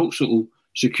 good results that will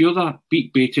secure that,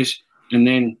 beat Betis, and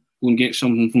then go and get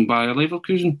something from Bayer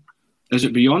Leverkusen. Is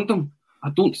it beyond them? I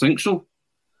don't think so.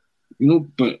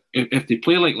 But if they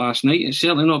play like last night, it's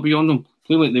certainly not beyond them.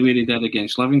 Play like the way they did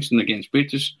against Livingston, against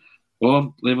Betis,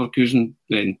 or Leverkusen,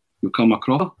 then you'll come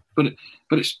across. But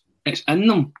it's in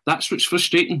them. That's what's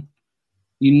frustrating.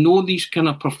 These kind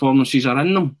of performances are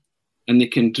in them, and they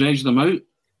can dredge them out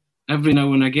every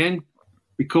now and again.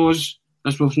 Because,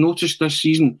 as we've noticed this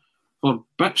season, for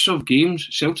bits of games,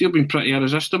 Celtic have been pretty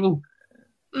irresistible.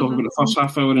 Talking about the first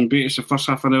half hour in Betis, the first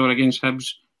half an hour against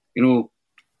Hibs,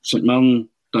 St Mirren,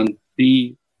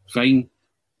 Dundee, fine.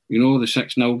 The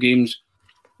 6-0 games,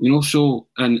 so,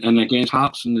 and against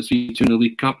Hearts in the 3-2 in the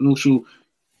League Cup. So,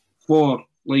 for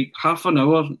like half an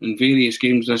hour in various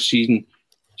games this season,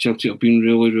 Celtic have been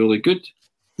really, really good.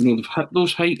 They've hit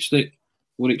those heights that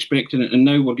we're expecting, and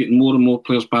now we're getting more and more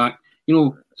players back.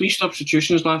 3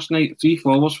 substitutions last night, 3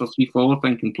 forwards for 3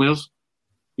 forward-thinking players.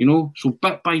 So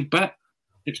bit by bit,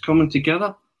 it's coming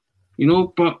together.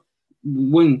 But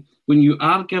when you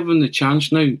are given the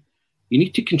chance now, you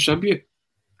need to contribute.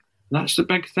 That's the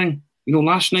big thing.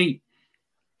 Last night,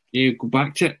 go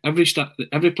back to it, every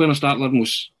player in the start 11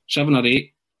 was 7 or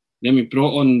 8. Then we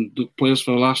brought on the players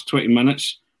for the last 20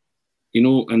 minutes, and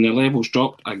the levels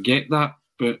dropped. I get that,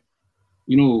 but,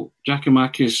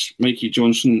 Giakoumakis, Mikey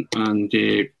Johnson and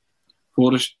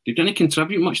Forrest, they didn't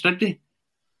contribute much, did they?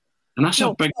 And that's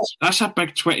a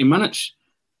big 20 minutes.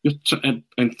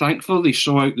 And thankfully they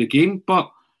saw out the game,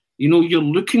 but, you're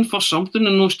looking for something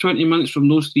in those 20 minutes from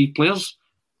those 3 players,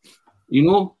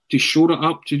 to shore it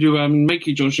up, to do. I mean,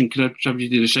 Mikey Johnson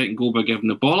contributed to the second goal by giving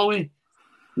the ball away.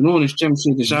 And as Jim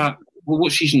said,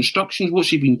 what's his instructions? What's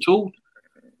he been told?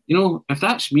 If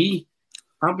that's me,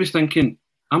 I'd be thinking,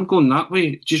 I'm going that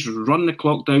way. Just run the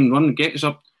clock down, get us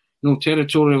up,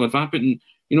 territorial advantage.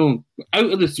 And,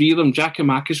 out of the 3 of them,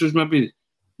 Giakoumakis was maybe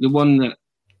the one that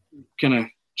kind of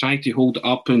tried to hold it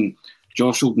up and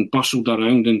jostled and bustled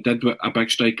around and did what a big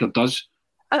striker does.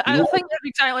 I think you're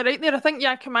exactly right there. I think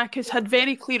Giakoumakis had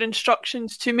very clear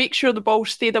instructions to make sure the ball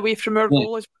stayed away from our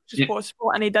goal as much as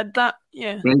possible, and he did that.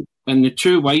 Yeah. Right. And the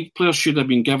 2 wide players should have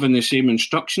been given the same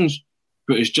instructions.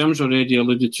 But as Jim's already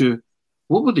alluded to,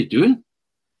 what were they doing?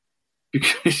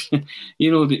 Because,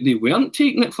 they weren't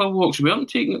taking it for walks, weren't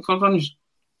taking it for runs.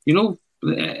 He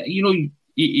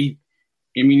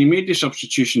made the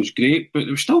substitutions great, but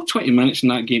there was still 20 minutes in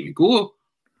that game to go.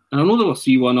 And I know they were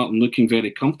 3-1 up and looking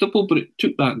very comfortable, but it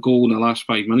took that goal in the last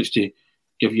 5 minutes to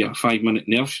give you a 5-minute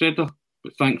nerve shredder.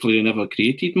 But thankfully, they never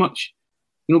created much.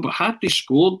 But had they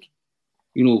scored,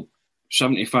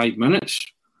 75 minutes,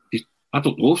 I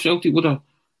don't know if Celtic would have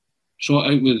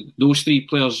sorted out with those 3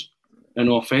 players in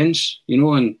offence,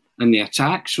 and the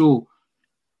attack. So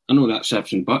I know that's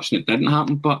ifs and buts, and it didn't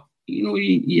happen. But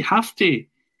you have to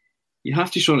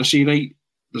sort of say, right,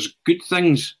 there's good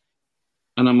things,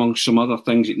 and amongst some other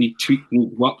things that need tweaked,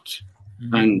 need worked.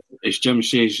 Mm-hmm. And as Jim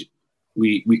says,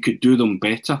 we could do them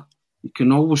better. You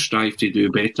can always strive to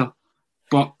do better.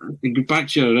 But back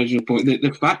to your original point,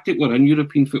 the fact that we're in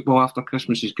European football after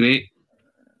Christmas is great,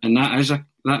 and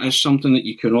that is something that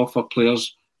you can offer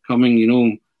players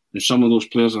coming. And some of those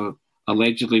players are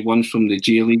allegedly ones from the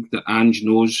J League that Ange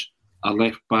knows. A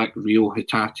left back, Rio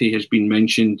Hitate, has been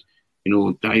mentioned.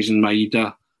 Daisen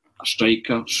Maeda, a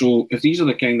striker. So if these are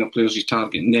the kind of players he's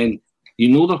targeting, then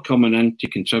they're coming in to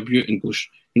contribute and goes.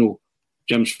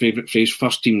 Jim's favourite phrase,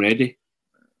 first team ready.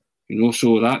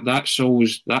 So that's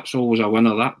always a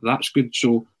winner. That's good.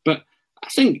 So, but I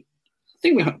think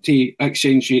we have to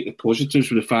accentuate the positives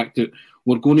with the fact that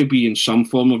we're going to be in some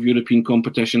form of European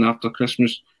competition after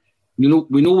Christmas. We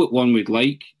know what one would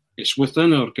like. It's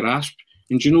within our grasp.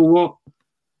 And you know what?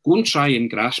 Go and try and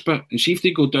grasp it and see if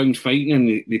they go down fighting and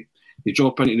they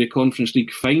drop into the Conference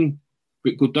League, fine.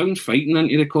 But go down fighting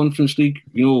into the Conference League,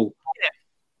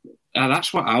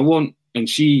 that's what I want. And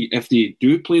see if they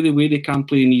do play the way they can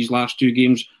play in these last 2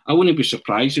 games. I wouldn't be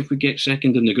surprised if we get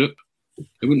second in the group.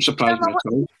 It wouldn't surprise me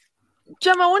at all.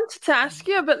 Jim, I wanted to ask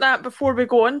you about that before we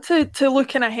go on to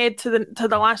looking ahead to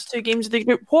the last 2 games of the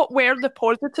group. What were the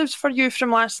positives for you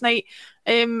from last night?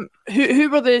 Who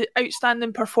were the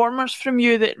outstanding performers from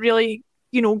you that really,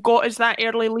 got us that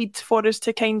early lead for us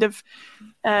to kind of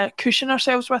cushion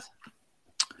ourselves with?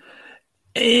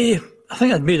 I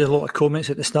think I'd made a lot of comments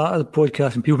at the start of the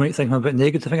podcast, and people might think I'm a bit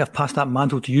negative. I think I've passed that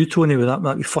mantle to you, Tony, with that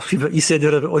first bit you said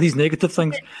there about all these negative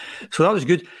things. So that was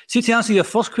good. See, to answer your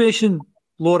first question,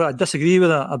 Laura, I disagree with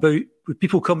that about would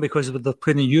people come because they're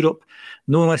playing in Europe,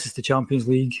 no unless it's the Champions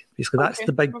League. Basically, that's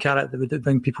the big carrot that would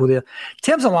bring people there. In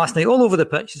terms of last night, all over the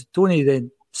pitch, as Tony then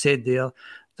said there,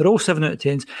 they're all 7 out of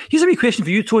 10s. Here's a wee question for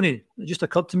you, Tony. It just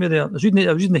occurred to me there. I was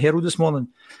reading the Herald this morning.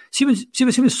 See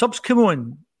when subs come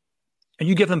on, and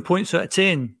you give them points out of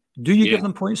 10, do you give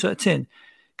them points out of 10?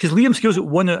 Because Liam Scales at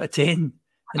 1 out of 10.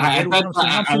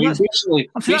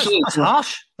 That's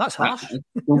harsh. That's harsh.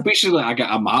 Well, basically, I get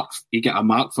a mark. You get a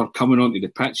mark for coming onto the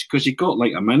pitch because he got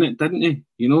like a minute, didn't he?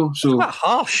 It's not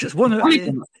harsh. It's 1 out of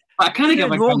 10. I can't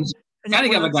give a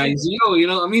guy 0. You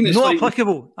know what I mean? It's not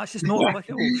applicable. That's just not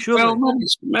applicable. Surely. Well,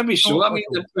 maybe so. I mean,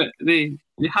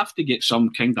 they have to get some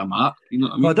kind of mark. You know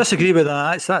what I mean? Well, I disagree with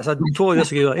that. I totally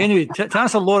disagree with that. Anyway, to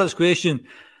answer Laura's question,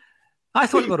 I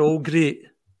thought they were all great.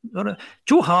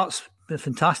 Joe Hart's been a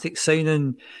fantastic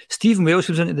signing. Stephen Welsh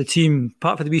comes into the team.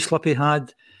 Apart from the wee slip he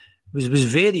had, was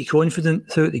very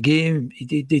confident throughout the game.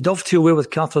 He dovetailed well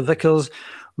with Carter Vickers.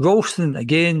 Ralston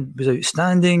again was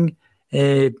outstanding.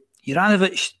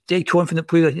 Juranovic, dead confident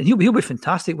player. He'll be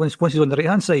fantastic once he's on the right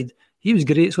hand side. He was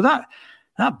great. So that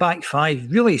back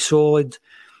 5 really solid.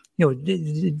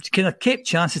 They kind of kept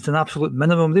chances to an absolute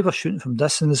minimum. They were shooting from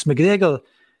distance. McGregor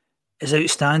is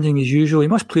outstanding as usual. He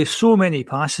must play so many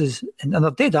passes, and they're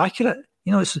dead accurate.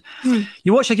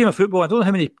 You watch a game of football, I don't know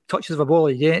how many touches of a ball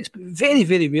he gets, but very,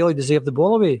 very rarely does he have the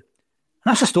ball away. And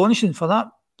that's astonishing for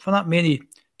that many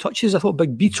touches. I thought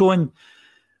Big Beaton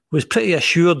was pretty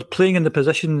assured playing in the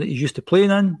position that he's used to playing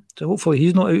in. So hopefully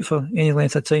he's not out for any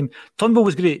length of time. Turnbull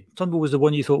was great. Turnbull was the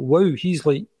one you thought, wow, he's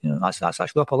like, that's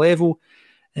actually up a level.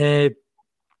 I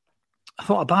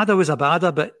thought Abada was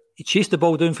Abada, but he chased the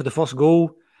ball down for the first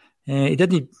goal. He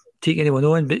didn't take anyone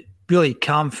on, but really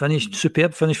calm finish,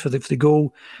 superb finish for the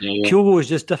goal. Kyogo was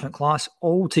just different class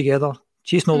altogether,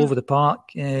 chasing all over the park.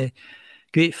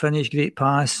 Great finish, great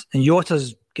pass. And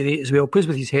Yota's great as well, plays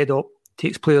with his head up,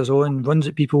 takes players on, runs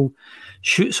at people,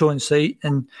 shoots on sight.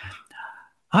 And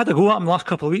I had to go at him the last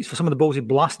couple of weeks for some of the balls he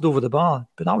blasted over the bar,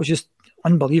 but that was just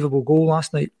unbelievable goal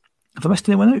last night. Have I missed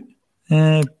anyone out?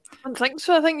 I don't think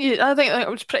so. I think it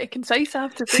was pretty concise, I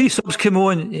have to say. 3 subs came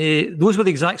on. Those were the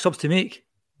exact subs to make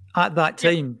at that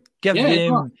time. Give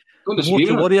them more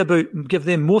to worry about. Give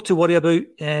them more to worry about.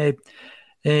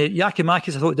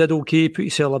 Yakimakis, I thought, did okay, put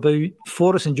himself about.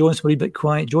 Forrest and Johnson were a bit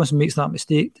quiet. Johnson makes that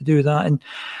mistake to do that. And,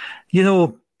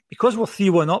 because we're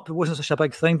 3-1 up, it wasn't such a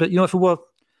big thing. But, if we were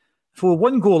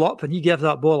 1 goal up and you give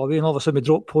that ball away and all of a sudden we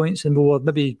drop points and we were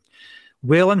maybe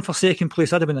well in for second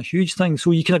place, that'd have been a huge thing.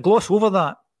 So you kind of gloss over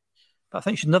that. But I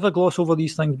think you should never gloss over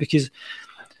these things because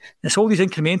It's all these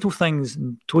incremental things.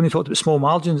 And Tony talked about small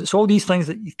margins. It's all these things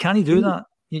that you can't do that.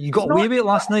 You got away with it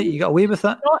last night. You got away with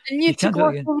it. You can't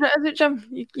gloss over it, is it, Jim?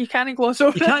 You can't gloss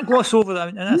over it. You can't gloss over that.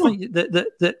 And I think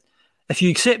that if you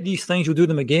accept these things, you'll do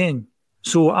them again.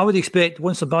 So I would expect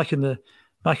once they're back in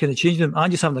the changing room,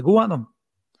 I'm just having a go at them.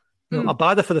 A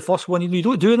badder for the first one. You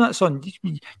don't do that, son.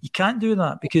 You can't do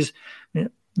that because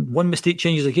one mistake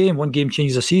changes a game, one game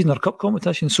changes a season or a cup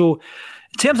competition. So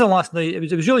in terms of last night, it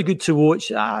was really good to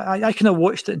watch. I kind of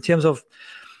watched it in terms of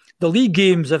the league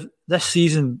games of this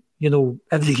season.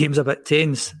 Every game's a bit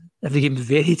tense. Every game's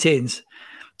very tense.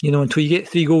 Until you get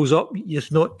 3 goals up, you're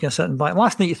not kind of sitting back.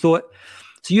 Last night you thought,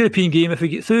 it's a European game. If we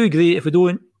get through, great. If we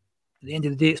don't, at the end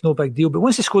of the day, it's no big deal. But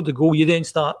once they scored the goal, you then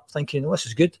start thinking, this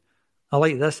is good. I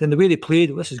like this. And the way they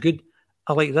played, this is good.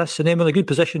 I like this. And then we're in a good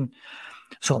position.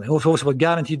 So also we're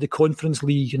guaranteed the Conference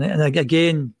League. And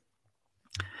again,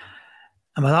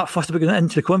 am I that fussed about getting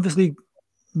into the Conference League?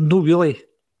 No, really.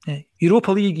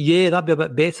 Europa League, yeah, that'd be a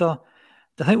bit better.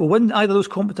 Do I think we'll win either of those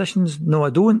competitions? No, I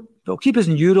don't. But it'll keep us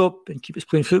in Europe and keep us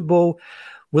playing football.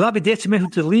 Will that be detrimental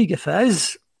to the league? If it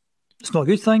is, it's not a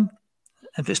good thing.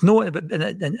 If it's not,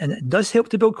 and it does help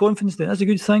to build confidence, then it's a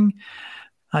good thing.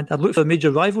 And I'd look for the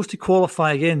major rivals to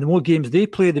qualify again. The more games they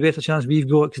play, the better chance we've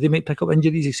got because they might pick up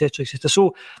injuries, etc., etc.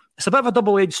 So it's a bit of a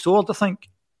double-edged sword, I think,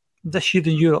 this year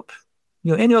in Europe.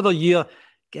 Any other year,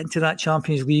 get into that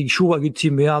Champions League, show what a good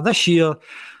team we are. This year,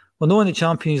 we're not in the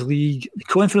Champions League. The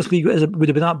Conference League, would have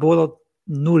been that bothered?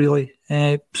 No, really.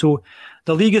 So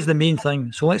the league is the main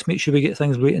thing. So let's make sure we get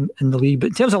things right in the league. But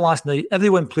in terms of last night,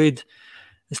 everyone played,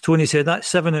 as Tony said, that's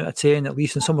 7 out of 10 at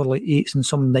least, and some were like 8s and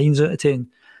some 9s out of 10.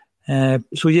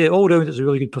 So yeah, all round it's a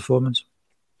really good performance.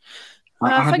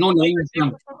 I had no 9s.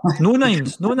 No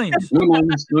 9s. No 9s.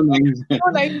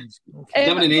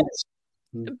 7 and 8s.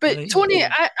 But Tony,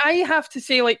 I have to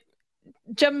say,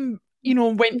 Jim,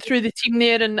 went through the team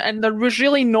there, and there was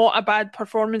really not a bad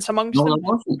performance amongst them.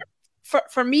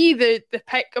 For me, the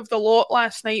pick of the lot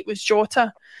last night was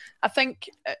Jota. I think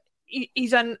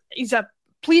he's a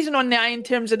pleasing on the eye in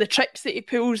terms of the tricks that he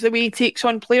pulls, the way he takes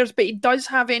on players, but he does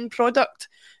have end product,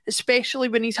 especially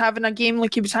when he's having a game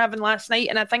like he was having last night,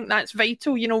 and I think that's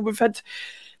vital. We've had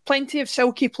plenty of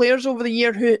silky players over the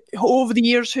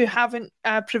years who haven't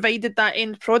provided that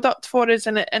end product for us,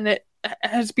 and it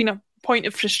has been a point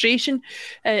of frustration,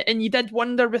 and you did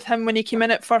wonder with him when he came in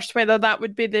at first whether that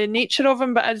would be the nature of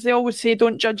him, but as they always say,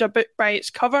 don't judge a book by its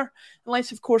cover,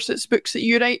 unless of course it's books that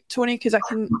you write, Tony, because I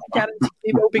can guarantee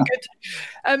they will be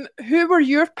good. Who were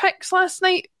your picks last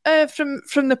night from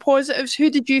the positives?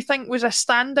 Who did you think was a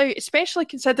standout, especially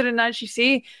considering, as you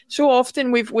say, so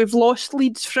often we've lost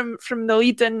leads from the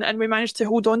lead, and we managed to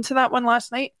hold on to that one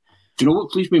last night? Do you know what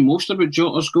pleased me most about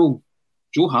Jota's goal?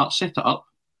 Joe Hart set it up.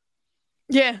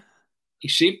 Yeah. He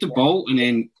saved the ball, and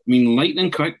then, lightning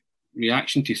quick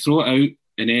reaction to throw it out,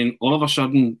 and then all of a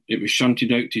sudden it was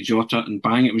shunted out to Jota, and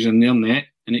bang, it was in their net,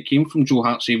 and it came from Joe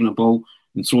Hart saving a ball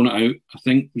and throwing it out. I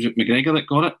think, was it McGregor that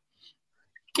got it?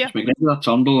 Yeah. Was McGregor or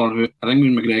Turnbull, or who? I think it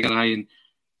was McGregor,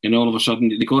 and all of a sudden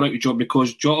they got out of Jota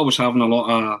because Jota was having a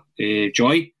lot of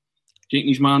joy, taking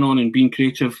his man on and being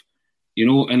creative,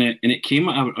 and it came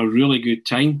at a really good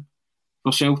time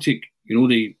for Celtic. They were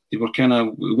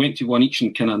we went to one each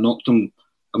and kind of knocked them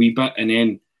a wee bit, and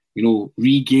then,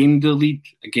 regained the lead.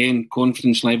 Again,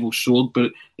 confidence level soared,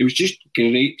 but it was just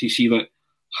great to see that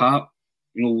Hart,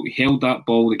 held that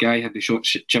ball. The guy had the shot,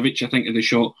 Civic, I think, had the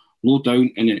shot low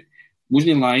down, and it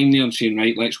wasn't lying there and saying,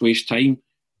 right, let's waste time.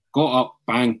 Got up,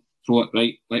 bang, throw it,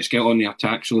 right, let's get on the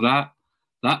attack. So that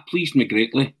pleased me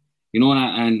greatly.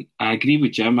 And I agree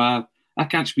with Jim. I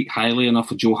can't speak highly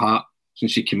enough of Joe Hart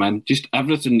since he came in. Just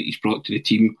everything that he's brought to the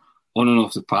team, on and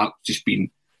off the park, just been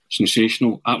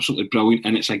sensational, absolutely brilliant.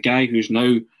 And it's a guy who's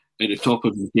now at the top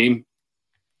of the game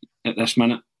at this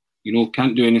minute.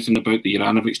 Can't do anything about the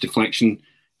Juranovic deflection.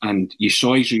 And you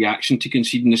saw his reaction to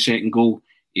conceding the second goal.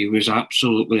 He was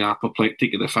absolutely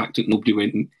apoplectic at the fact that nobody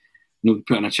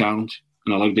put in a challenge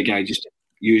and allowed the guy just to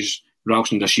use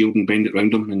Ralston as a shield and bend it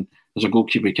round him. And as a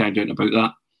goalkeeper, you can't do anything about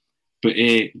that. But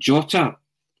Jota,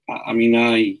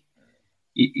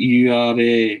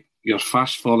 you're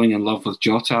fast falling in love with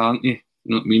Jota, aren't you?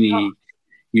 You know what I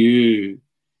mean?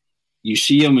 You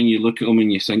see him and you look at him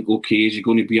and you think, okay, is he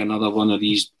going to be another one of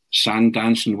these sand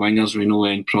dancing wingers with no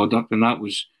end product? And that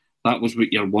was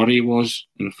what your worry was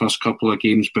in the first couple of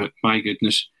games. But my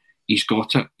goodness, he's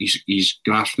got it. He's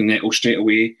grasped the nettle straight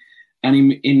away. And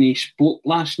he spoke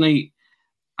last night.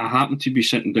 I happened to be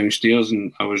sitting downstairs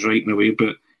and I was writing away,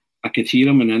 but I could hear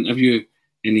him in an interview,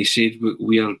 and he said,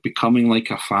 we are becoming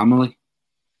like a family,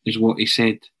 is what he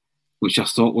said. which I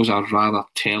thought was a rather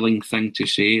telling thing to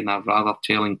say and a rather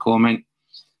telling comment,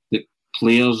 that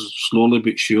players, slowly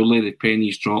but surely, the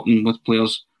penny's dropping with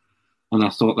players. And I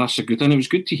thought that's a good thing. It was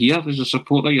good to hear as a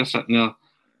supporter. You're sitting there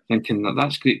thinking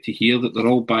that's great to hear, that they're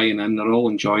all buying in, they're all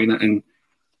enjoying it. And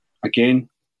again,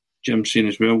 Jim's saying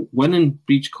as well, winning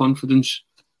breeds confidence.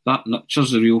 That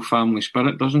nurtures the real family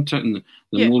spirit, doesn't it? And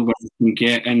the more wins you can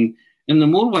get, and the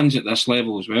more wins at this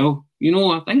level as well. You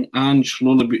know, I think Ange,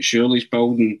 slowly but surely, is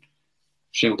building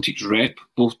Celtic's rep,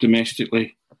 both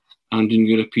domestically and in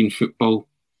European football.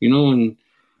 You know, and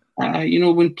you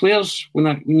know, when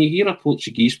you hear a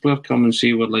Portuguese player come and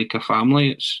say we're like a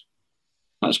family,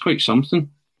 that's quite something.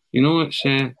 You know, it's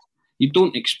you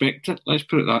don't expect it. Let's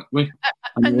put it that way.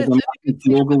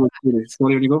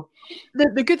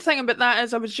 The good thing about that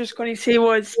is, I was just going to say,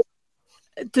 was,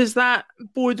 does that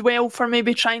bode well for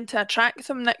maybe trying to attract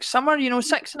them next summer? You know,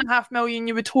 6.5 million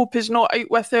you would hope is not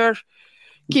out with their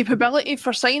capability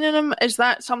for signing him. Is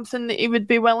that something that he would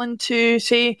be willing to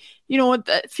say, you know,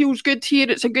 it feels good here,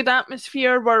 it's a good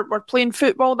atmosphere, we're playing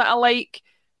football that I like,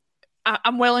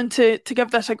 I'm willing to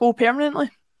give this a go permanently?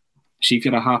 See, if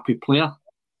you're a happy player,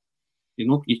 you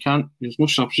know, there's no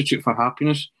substitute for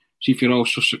happiness. See, if you're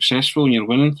also successful and you're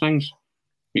winning things,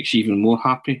 makes you even more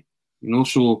happy. You know,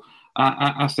 so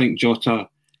I think Jota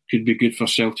could be good for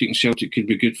Celtic, and Celtic could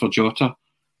be good for Jota.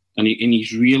 And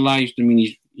he's realised, I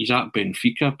mean, he's at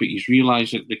Benfica, but he's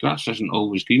realised that the grass isn't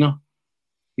always greener.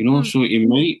 You know, so he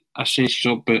might assess his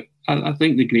up. But I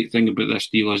think the great thing about this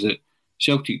deal is that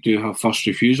Celtic do have first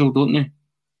refusal, don't they,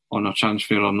 on a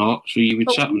transfer or not. So you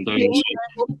would sit him down and say,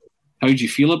 how do you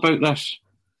feel about this?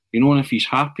 You know, and if he's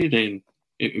happy, then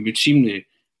it would seem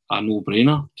a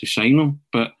no-brainer to sign him.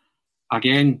 But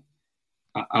again,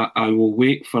 I will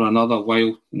wait for another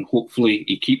while, and hopefully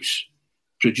he keeps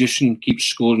producing, keeps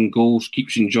scoring goals,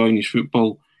 keeps enjoying his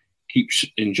football, keeps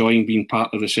enjoying being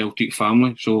part of the Celtic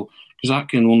family. So, because that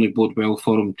can only bode well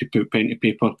for him to put pen to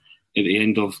paper at the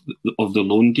end of the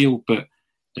loan deal. But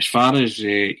as far as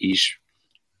his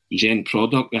end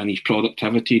product and his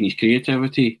productivity and his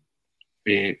creativity,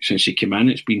 since he came in,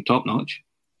 it's been top notch.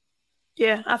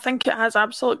 Yeah, I think it has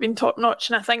absolutely been top notch,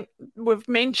 and I think we've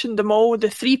mentioned them all. The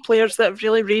three players that have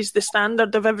really raised the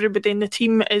standard of everybody in the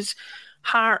team is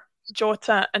Hart,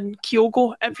 Jota and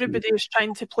Kyogo. Everybody is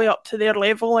trying to play up to their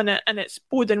level, and it's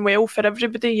boding well for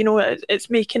everybody. You know, it's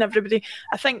making everybody.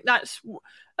 I think that's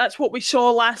what we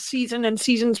saw last season and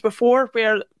seasons before,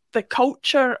 where the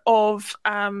culture of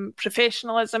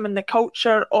professionalism and the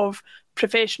culture of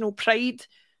professional pride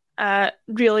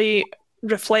really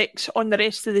reflects on the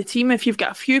rest of the team. If you've got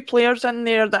a few players in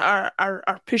there that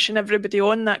are pushing everybody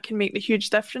on, that can make the huge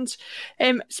difference.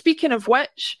 Speaking of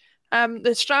which,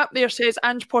 the strap there says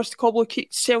Ange Postecoglou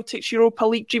keeps Celtic's Europa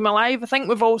League dream alive. I think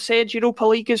we've all said Europa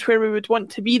League is where we would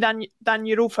want to be than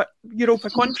Europa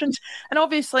Conference, and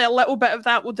obviously a little bit of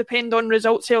that will depend on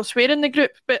results elsewhere in the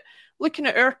group. But looking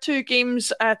at our two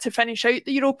games to finish out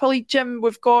the Europa League, Jim,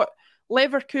 we've got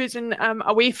Leverkusen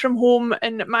away from home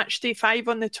in match day 5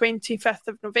 on the 25th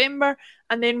of November,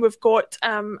 and then we've got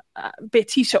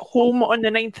Betis at home on the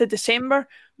 9th of December.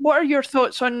 What are your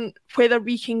thoughts on whether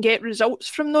we can get results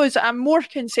from those? I'm more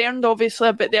concerned, obviously,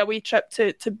 about the away trip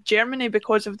to Germany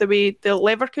because of the way the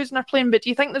Leverkusen are playing, but do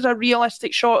you think there's a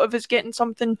realistic shot of us getting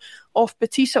something off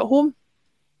Betis at home?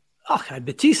 Oh,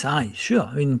 Betis, aye, sure.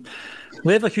 I mean,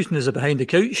 Leverkusen is a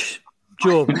behind-the-couch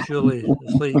job, surely.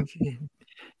 It's like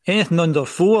anything under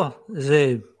 4 is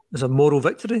a moral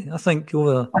victory, I think. I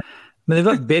mean, they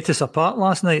ripped Betis apart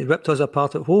last night, ripped us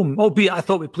apart at home, albeit I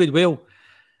thought we played well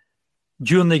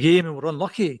during the game and were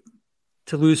unlucky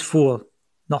to lose 4-0.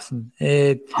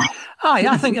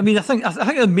 I think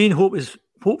the main hope is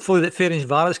hopefully that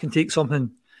Ferencváros can take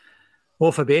something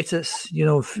off of Betis. You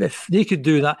know, if they could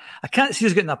do that, I can't see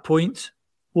us getting a point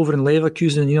over in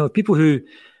Leverkusen. You know, people who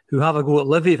have a go at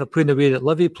Livy, if I play in the way that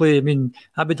Livy play, I mean,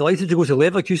 I'd be delighted to go to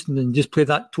Leverkusen and just play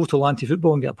that total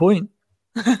anti-football and get a point.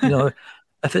 You know,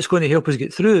 if it's going to help us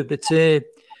get through. But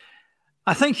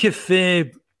I think if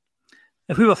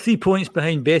we were 3 points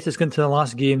behind Betis going to the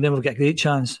last game, then we've got a great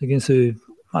chance against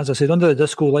as I said, under the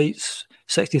disco lights,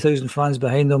 60,000 fans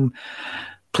behind them,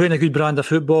 playing a good brand of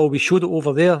football. We showed it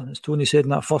over there, as Tony said, in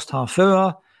that first half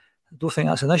hour. I don't think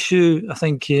that's an issue. I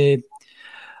think a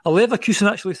Leverkusen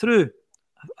actually through.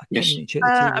 Yes.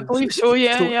 I believe so,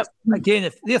 yeah. So, yep. Again,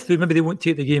 if they're through, maybe they won't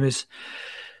take the game as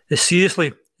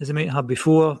seriously as they might have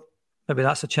before. Maybe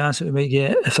that's a chance that we might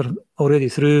get if they're already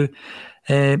through.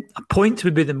 A point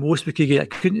would be the most we could get. I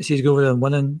couldn't see us go over there and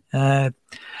winning. I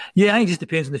think it just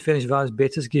depends on the Ferencváros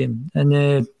Betis game. And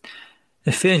if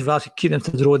Ferencváros keep them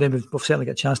to draw, then we've certainly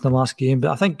got a chance in the last game.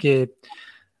 But I think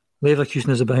Leverkusen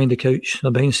is behind the couch.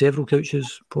 They're behind several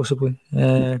couches, possibly.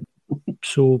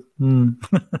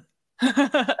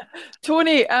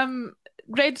 Tony,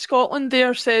 Red Scotland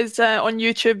there says on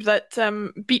YouTube that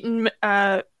beating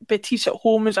Betis at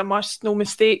home is a must, no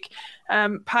mistake.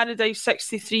 Paradise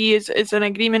 63 is in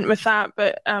agreement with that,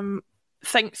 but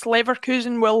thinks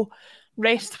Leverkusen will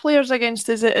rest players against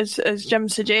us, as Jim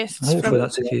suggests. Hopefully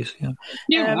that's the case, yeah.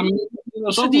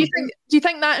 So do you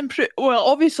think that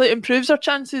obviously it improves our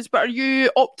chances, but are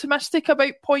you optimistic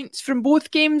about points from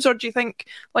both games, or do you think,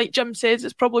 like Jim says,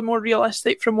 it's probably more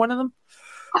realistic from one of them?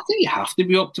 I think you have to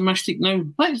be optimistic now.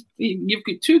 You've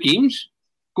got 2 games.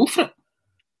 Go for it.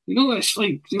 It's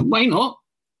like, why not?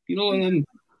 And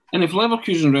if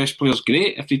Leverkusen rest players,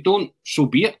 great. If they don't, so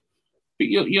be it. But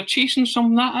you're chasing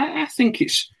some of that. I think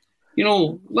it's,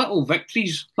 little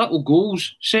victories, little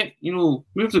goals,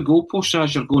 move the goalposts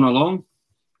as you're going along.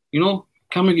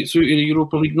 Can we get through to the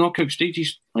Europa League knockout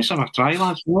stages? Let's have a try,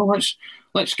 lads.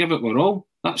 Let's give it our all.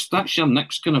 That's your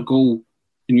next kind of goal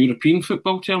in European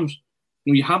football terms.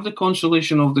 You have the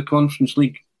consolation of the Conference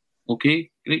League.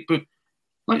 Okay, great, but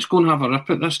let's go and have a rip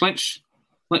at this.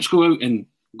 Let's go out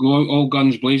all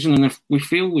guns blazing, and if we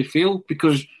fail, we fail,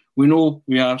 because we know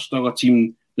we are still a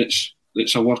team that's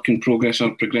a work in progress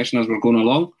or progressing as we're going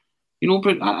along.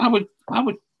 But I would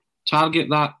target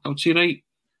that. I would say, right,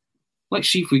 let's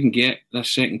see if we can get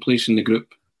this second place in the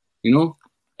group, and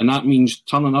that means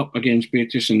turning up against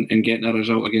Betis and getting a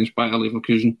result against Bayer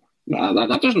Leverkusen.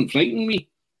 That doesn't frighten me.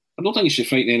 I don't think it should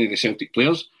frighten any of the Celtic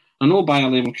players. I know Bayer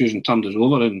Leverkusen turned us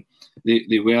over and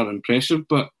they were impressive,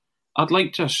 but I'd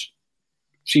like to have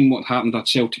seen what happened that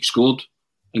Celtic scored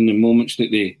in the moments that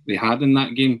they had in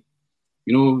that game.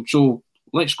 So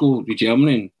let's go to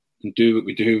Germany and do what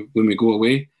we do when we go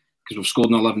away, because we've scored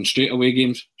in 11 straight away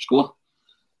games. Score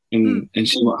and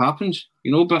see what happens.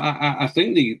 But I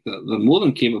think they're more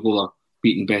than capable of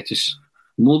beating Betis.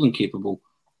 More than capable.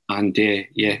 And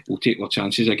we'll take our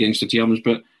chances against the Germans,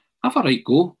 but have a right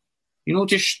go.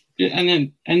 Just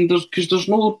and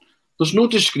there's no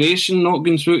disgrace in not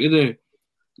going through to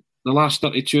the last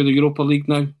 32 of the Europa League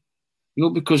now.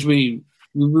 Because we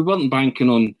weren't banking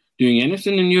on doing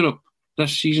anything in Europe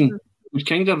this season. We've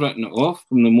kind of written it off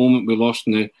from the moment we lost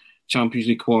in the Champions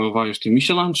League qualifiers to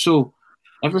Michelin. So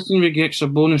everything we get's a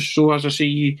bonus. So as I say,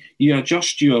 you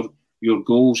adjust your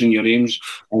goals and your aims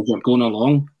as you're going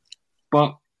along.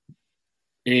 But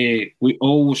we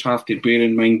always have to bear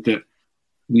in mind that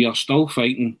we are still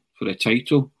fighting for a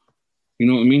title. You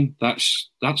know what I mean? That's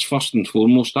first and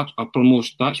foremost. That's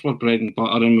uppermost. That's our bread and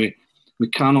butter, and we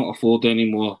cannot afford any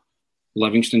more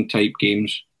Livingston-type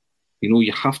games.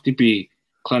 You have to be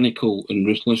clinical and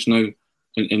ruthless now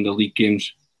in the league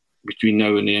games between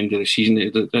now and the end of the season.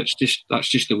 That's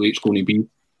just the way it's going to be.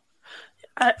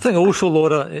 I think also,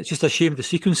 Laura, it's just a shame the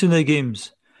sequencing of the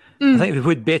games. I think if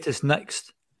we played Betis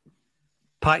next,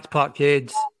 packed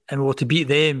Parkhead, and we were to beat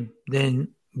them, then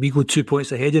we go 2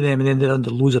 points ahead of them, and then they're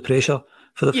under loads of pressure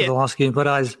for the last game.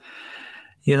 Whereas,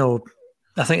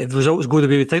 I think if the results go the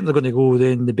way we think they're going to go,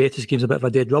 then the Betis game's a bit of a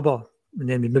dead rubber, and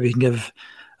then we maybe can give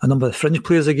a number of fringe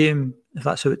players a game if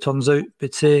that's how it turns out.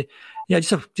 But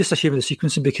just a shame of the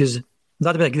sequencing, because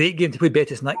that'd have been a great game to play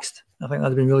Betis next. I think that'd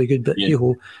have been really good. But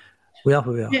we are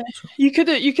where we are. Yeah. So. You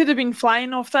could have been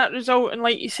flying off that result, and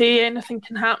like you say, anything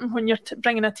can happen when you're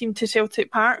bringing a team to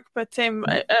Celtic Park. But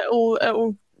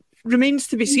it'll remains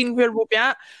to be seen where we'll be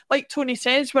at. Like Tony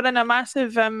says, we're in a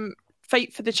massive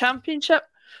fight for the championship,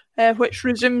 which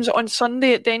resumes on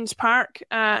Sunday at Dens Park,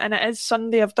 and it is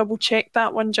Sunday. I've double checked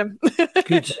that one, Jim.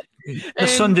 Good.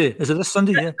 This Sunday, is it this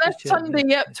Sunday? Yeah. This Sunday,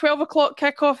 yep. 12:00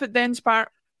 kickoff at Dens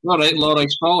Park. All right, Laura,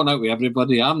 he's falling out with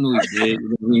everybody. I'm no great.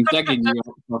 We're digging you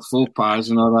up for faux pas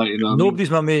and all that. Nobody's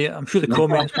my mate. I'm sure the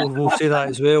comments will say that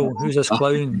as well. Who's this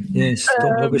clown? Yes,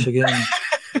 don't rubbish again.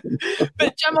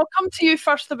 But Jim, I'll come to you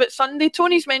first about Sunday.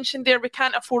 Tony's mentioned there we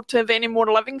can't afford to have any more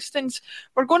Livingstons.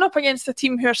 We're going up against a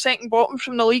team who are second bottom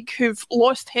from the league, who've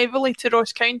lost heavily to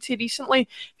Ross County recently,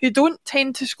 who don't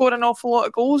tend to score an awful lot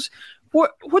of goals.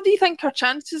 What do you think our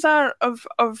chances are of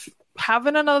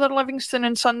having another Livingston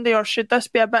on Sunday, or should this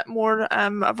be a bit more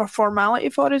of a formality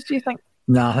for us, do you think?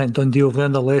 Nah, I think Dundee have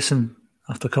learned a lesson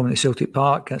after coming to Celtic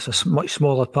Park. It's a much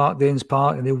smaller park, Dens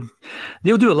Park, and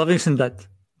they'll do what Livingston did.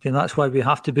 And that's why we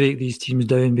have to break these teams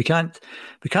down. We can't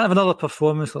have another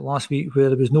performance like last week where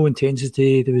there was no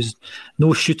intensity, there was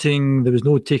no shooting, there was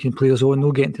no taking players on,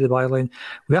 no getting to the byline.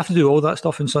 We have to do all that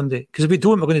stuff on Sunday, because if we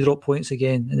don't, we're going to drop points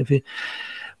again. And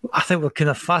I think we're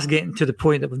kind of fast getting to the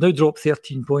point that we've now dropped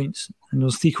 13 points and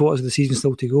there's 3/4 of the season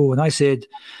still to go. And I said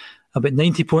about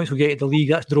 90 points we'll get to the league.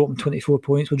 That's dropping 24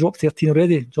 points. We'll drop 13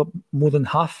 already, drop more than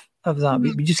half of that.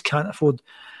 We just can't afford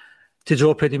to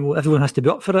drop anymore. Everyone has to be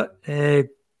up for it.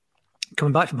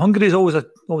 Coming back from Hungary is always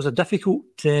a difficult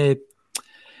game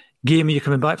when you're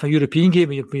coming back from a European game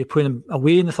when you're playing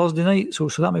away on the Thursday night. So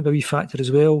that might be a wee factor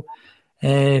as well.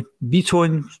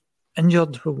 Beaton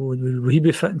injured. Will he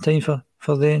be fit in time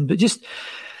for then? But just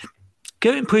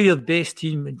get out and play your best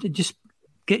team. And just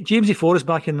get Jamesy Forrest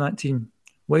back in that team.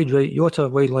 Wide right, Jota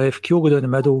wide left, Kyogo down the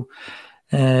middle.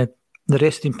 The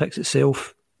rest of the team picks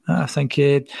itself. I think,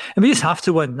 and we just have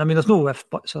to win. I mean, there's no if,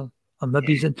 buts, or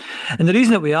maybes. And the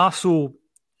reason that we are so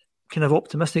kind of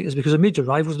optimistic is because our major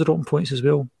rivals are dropping points as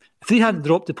well. If they hadn't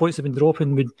dropped the points they've been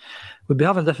dropping, we'd be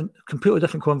having a completely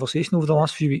different conversation over the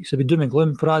last few weeks. It'd be doom and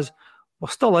gloom. Whereas we're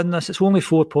still in this. It's only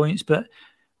 4 points, but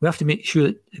we have to make sure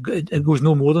that it goes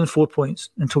no more than 4 points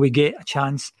until we get a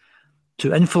chance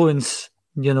to influence,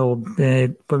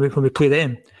 when we play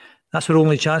them. That's our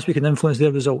only chance we can influence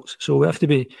their results. So we have to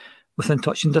be within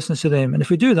touching distance of them. And if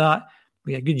we do that,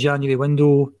 we get a good January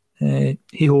window.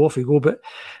 Hey-ho, off we go. But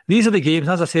these are the games,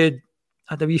 as I said,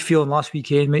 I had a wee feeling last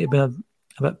weekend might have been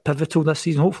a bit pivotal this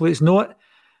season. Hopefully it's not.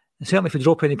 And certainly if we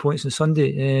drop any points on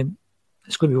Sunday,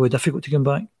 it's going to be really difficult to come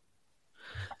back.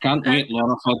 Can't wait,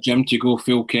 Laura, for Jim to go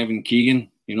full Kevin Keegan.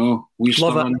 We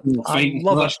still love it. fighting I for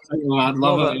love this title. I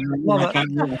love it. I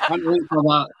can't wait for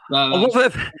that. I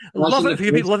love it if we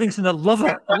could beat Livingston. I love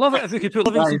it. I love it if we could put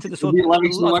Livingston to the sword.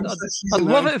 I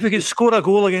love it if we could score a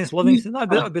goal against Livingston. That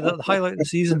would be the highlight of the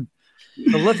season.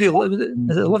 The Livy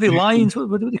Lions.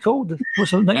 What are they called?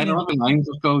 What's the nickname? The Livy Lions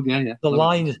are called. Yeah. The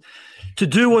Lions. To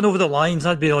do one over the Lions,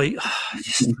 that'd be like,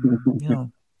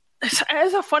 It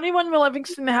is a funny one with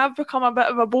Livingston. They have become a bit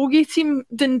of a bogey team.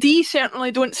 Dundee certainly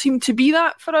don't seem to be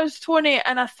that for us, Tony.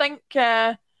 And I think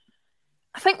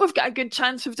we've got a good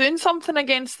chance of doing something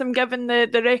against them, given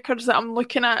the records that I'm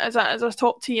looking at as I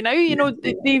talk to you now.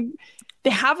 They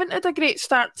haven't had a great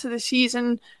start to the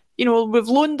season. We've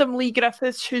loaned them Lee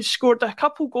Griffiths, who's scored a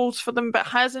couple goals for them, but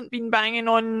hasn't been banging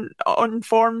on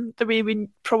form the way we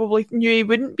probably knew he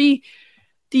wouldn't be.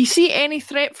 Do you see any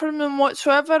threat from them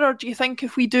whatsoever, or do you think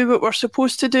if we do what we're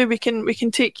supposed to do, we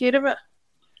can take care of it?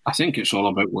 I think it's all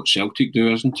about what Celtic do,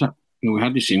 isn't it? We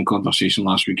had the same conversation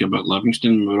last week about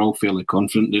Livingston. We were all fairly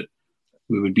confident that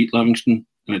we would beat Livingston,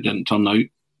 and it didn't turn out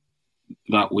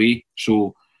that way.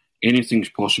 So anything's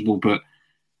possible, but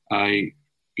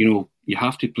you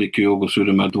have to play Kyogo through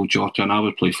the middle, Jota, and I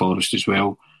would play Forrest as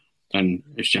well. And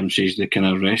as Jim says, the kind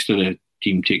of rest of the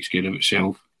team takes care of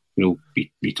itself.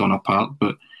 Be torn apart,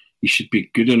 but you should be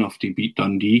good enough to beat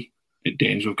Dundee at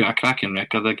Dens. We've got a cracking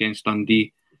record against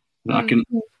Dundee. I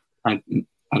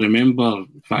remember,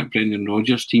 in fact, Brendan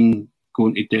Rodgers' team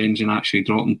going to Dens and actually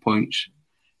dropping points.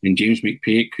 And James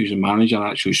McPake, who's the manager,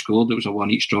 actually scored. It was a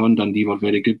 1-each draw, and Dundee were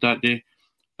very good that day.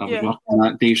 I was working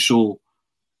that day, so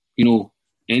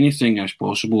anything is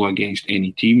possible against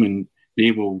any team, and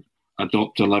they will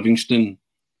adopt a Livingston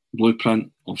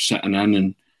blueprint of sitting in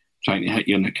and trying to hit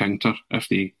you in the counter if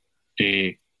they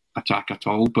attack at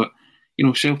all. But,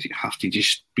 Celtic have to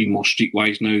just be more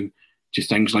streetwise now to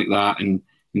things like that and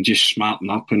just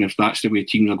smarten up. And if that's the way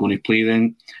teams are going to play,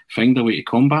 then find a way to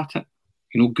combat it.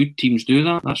 Good teams do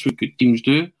that. That's what good teams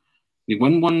do. They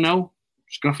win 1-0,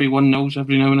 scruffy 1-0s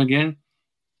every now and again.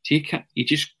 Take it. You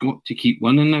just got to keep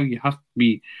winning now. You have to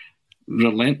be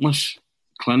relentless,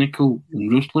 clinical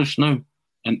and ruthless now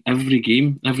in every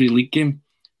game, every league game.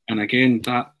 And again,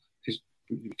 that is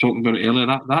talking about it earlier,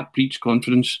 that breeds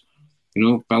confidence,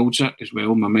 builds it as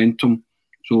well, momentum.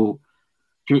 So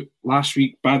last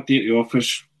week, bad day at the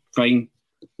office, fine.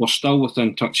 We're still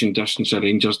within touching distance of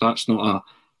Rangers. That's not an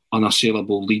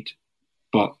unassailable lead.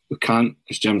 But we can't,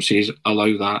 as Jim says,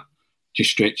 allow that to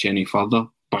stretch any further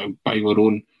by our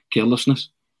own carelessness.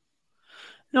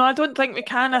 No, I don't think we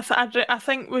can. I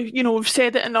think we've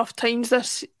said it enough times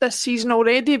this season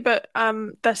already. But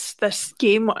this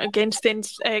game against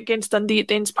Dundee at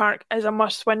Dens Park is a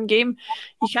must-win game.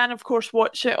 You can, of course,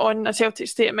 watch it on A Celtic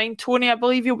State of Mind. Tony, I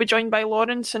believe you'll be joined by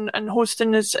Lawrence and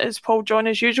hosting as Paul John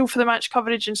as usual for the match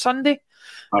coverage on Sunday.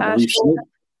 I believe so.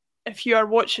 If you are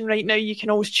watching right now, you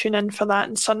can always tune in for that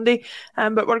on Sunday.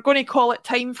 But we're going to call it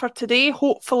time for today.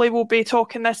 Hopefully we'll be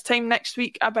talking this time next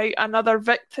week about another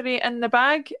victory in the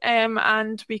bag,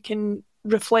 and we can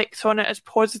reflect on it as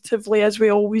positively as we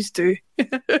always do.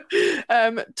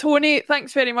 Tony,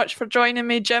 thanks very much for joining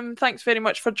me. Jim, thanks very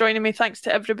much for joining me. Thanks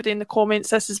to everybody in the comments.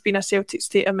 This has been A Celtic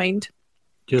State of Mind.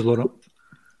 Cheers, Laura.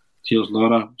 Cheers,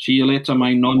 Laura. See you later,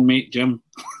 my non-mate Jim.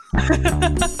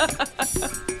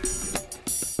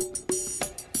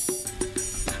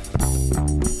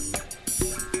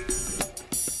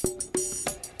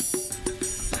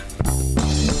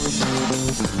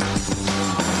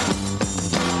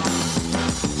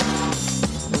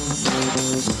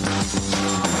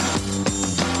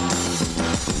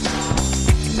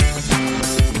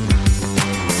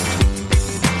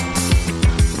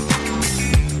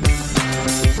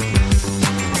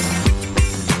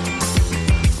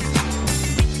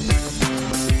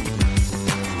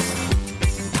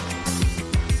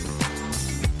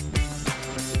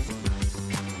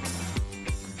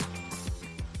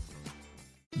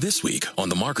 This week on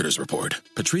The Marketer's Report,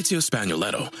 Patrizio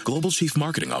Spagnoletto, Global Chief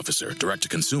Marketing Officer,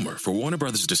 Direct-to-Consumer for Warner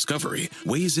Brothers Discovery,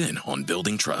 weighs in on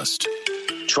building trust.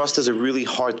 Trust is a really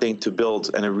hard thing to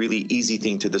build and a really easy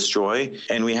thing to destroy,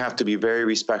 and we have to be very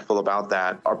respectful about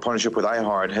that. Our partnership with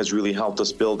iHeart has really helped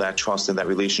us build that trust and that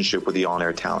relationship with the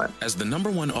on-air talent. As the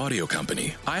 #1 audio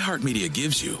company, iHeartMedia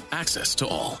gives you access to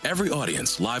all. Every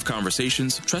audience, live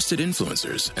conversations, trusted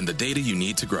influencers, and the data you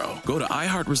need to grow. Go to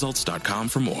iHeartResults.com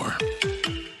for more.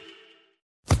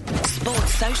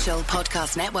 Sports Social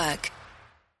Podcast Network.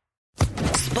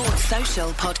 Sports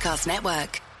Social Podcast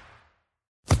Network.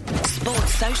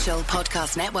 Sports Social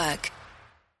Podcast Network.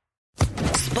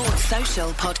 Sports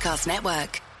Social Podcast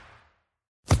Network.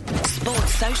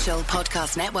 Sports Social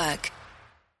Podcast Network.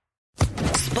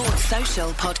 Sports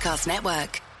Social Podcast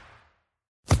Network.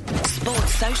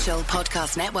 Sports Social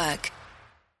Podcast Network.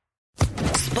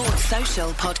 Sports Social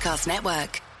Podcast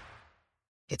Network.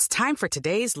 It's time for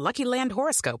today's Lucky Land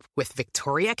horoscope with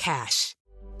Victoria Cash.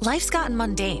 Life's gotten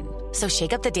mundane, so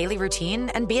shake up the daily routine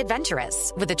and be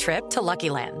adventurous with a trip to Lucky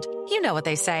Land. You know what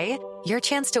they say, your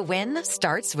chance to win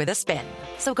starts with a spin.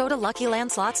 So go to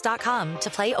LuckyLandSlots.com to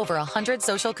play over 100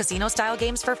 social casino-style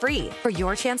games for free for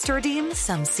your chance to redeem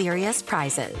some serious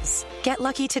prizes. Get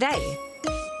lucky today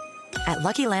at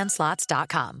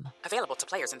LuckyLandSlots.com. Available to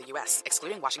players in the U.S.,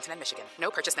 excluding Washington and Michigan.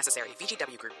 No purchase necessary.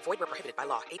 VGW Group. Void where prohibited by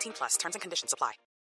law. 18+. Terms and conditions apply.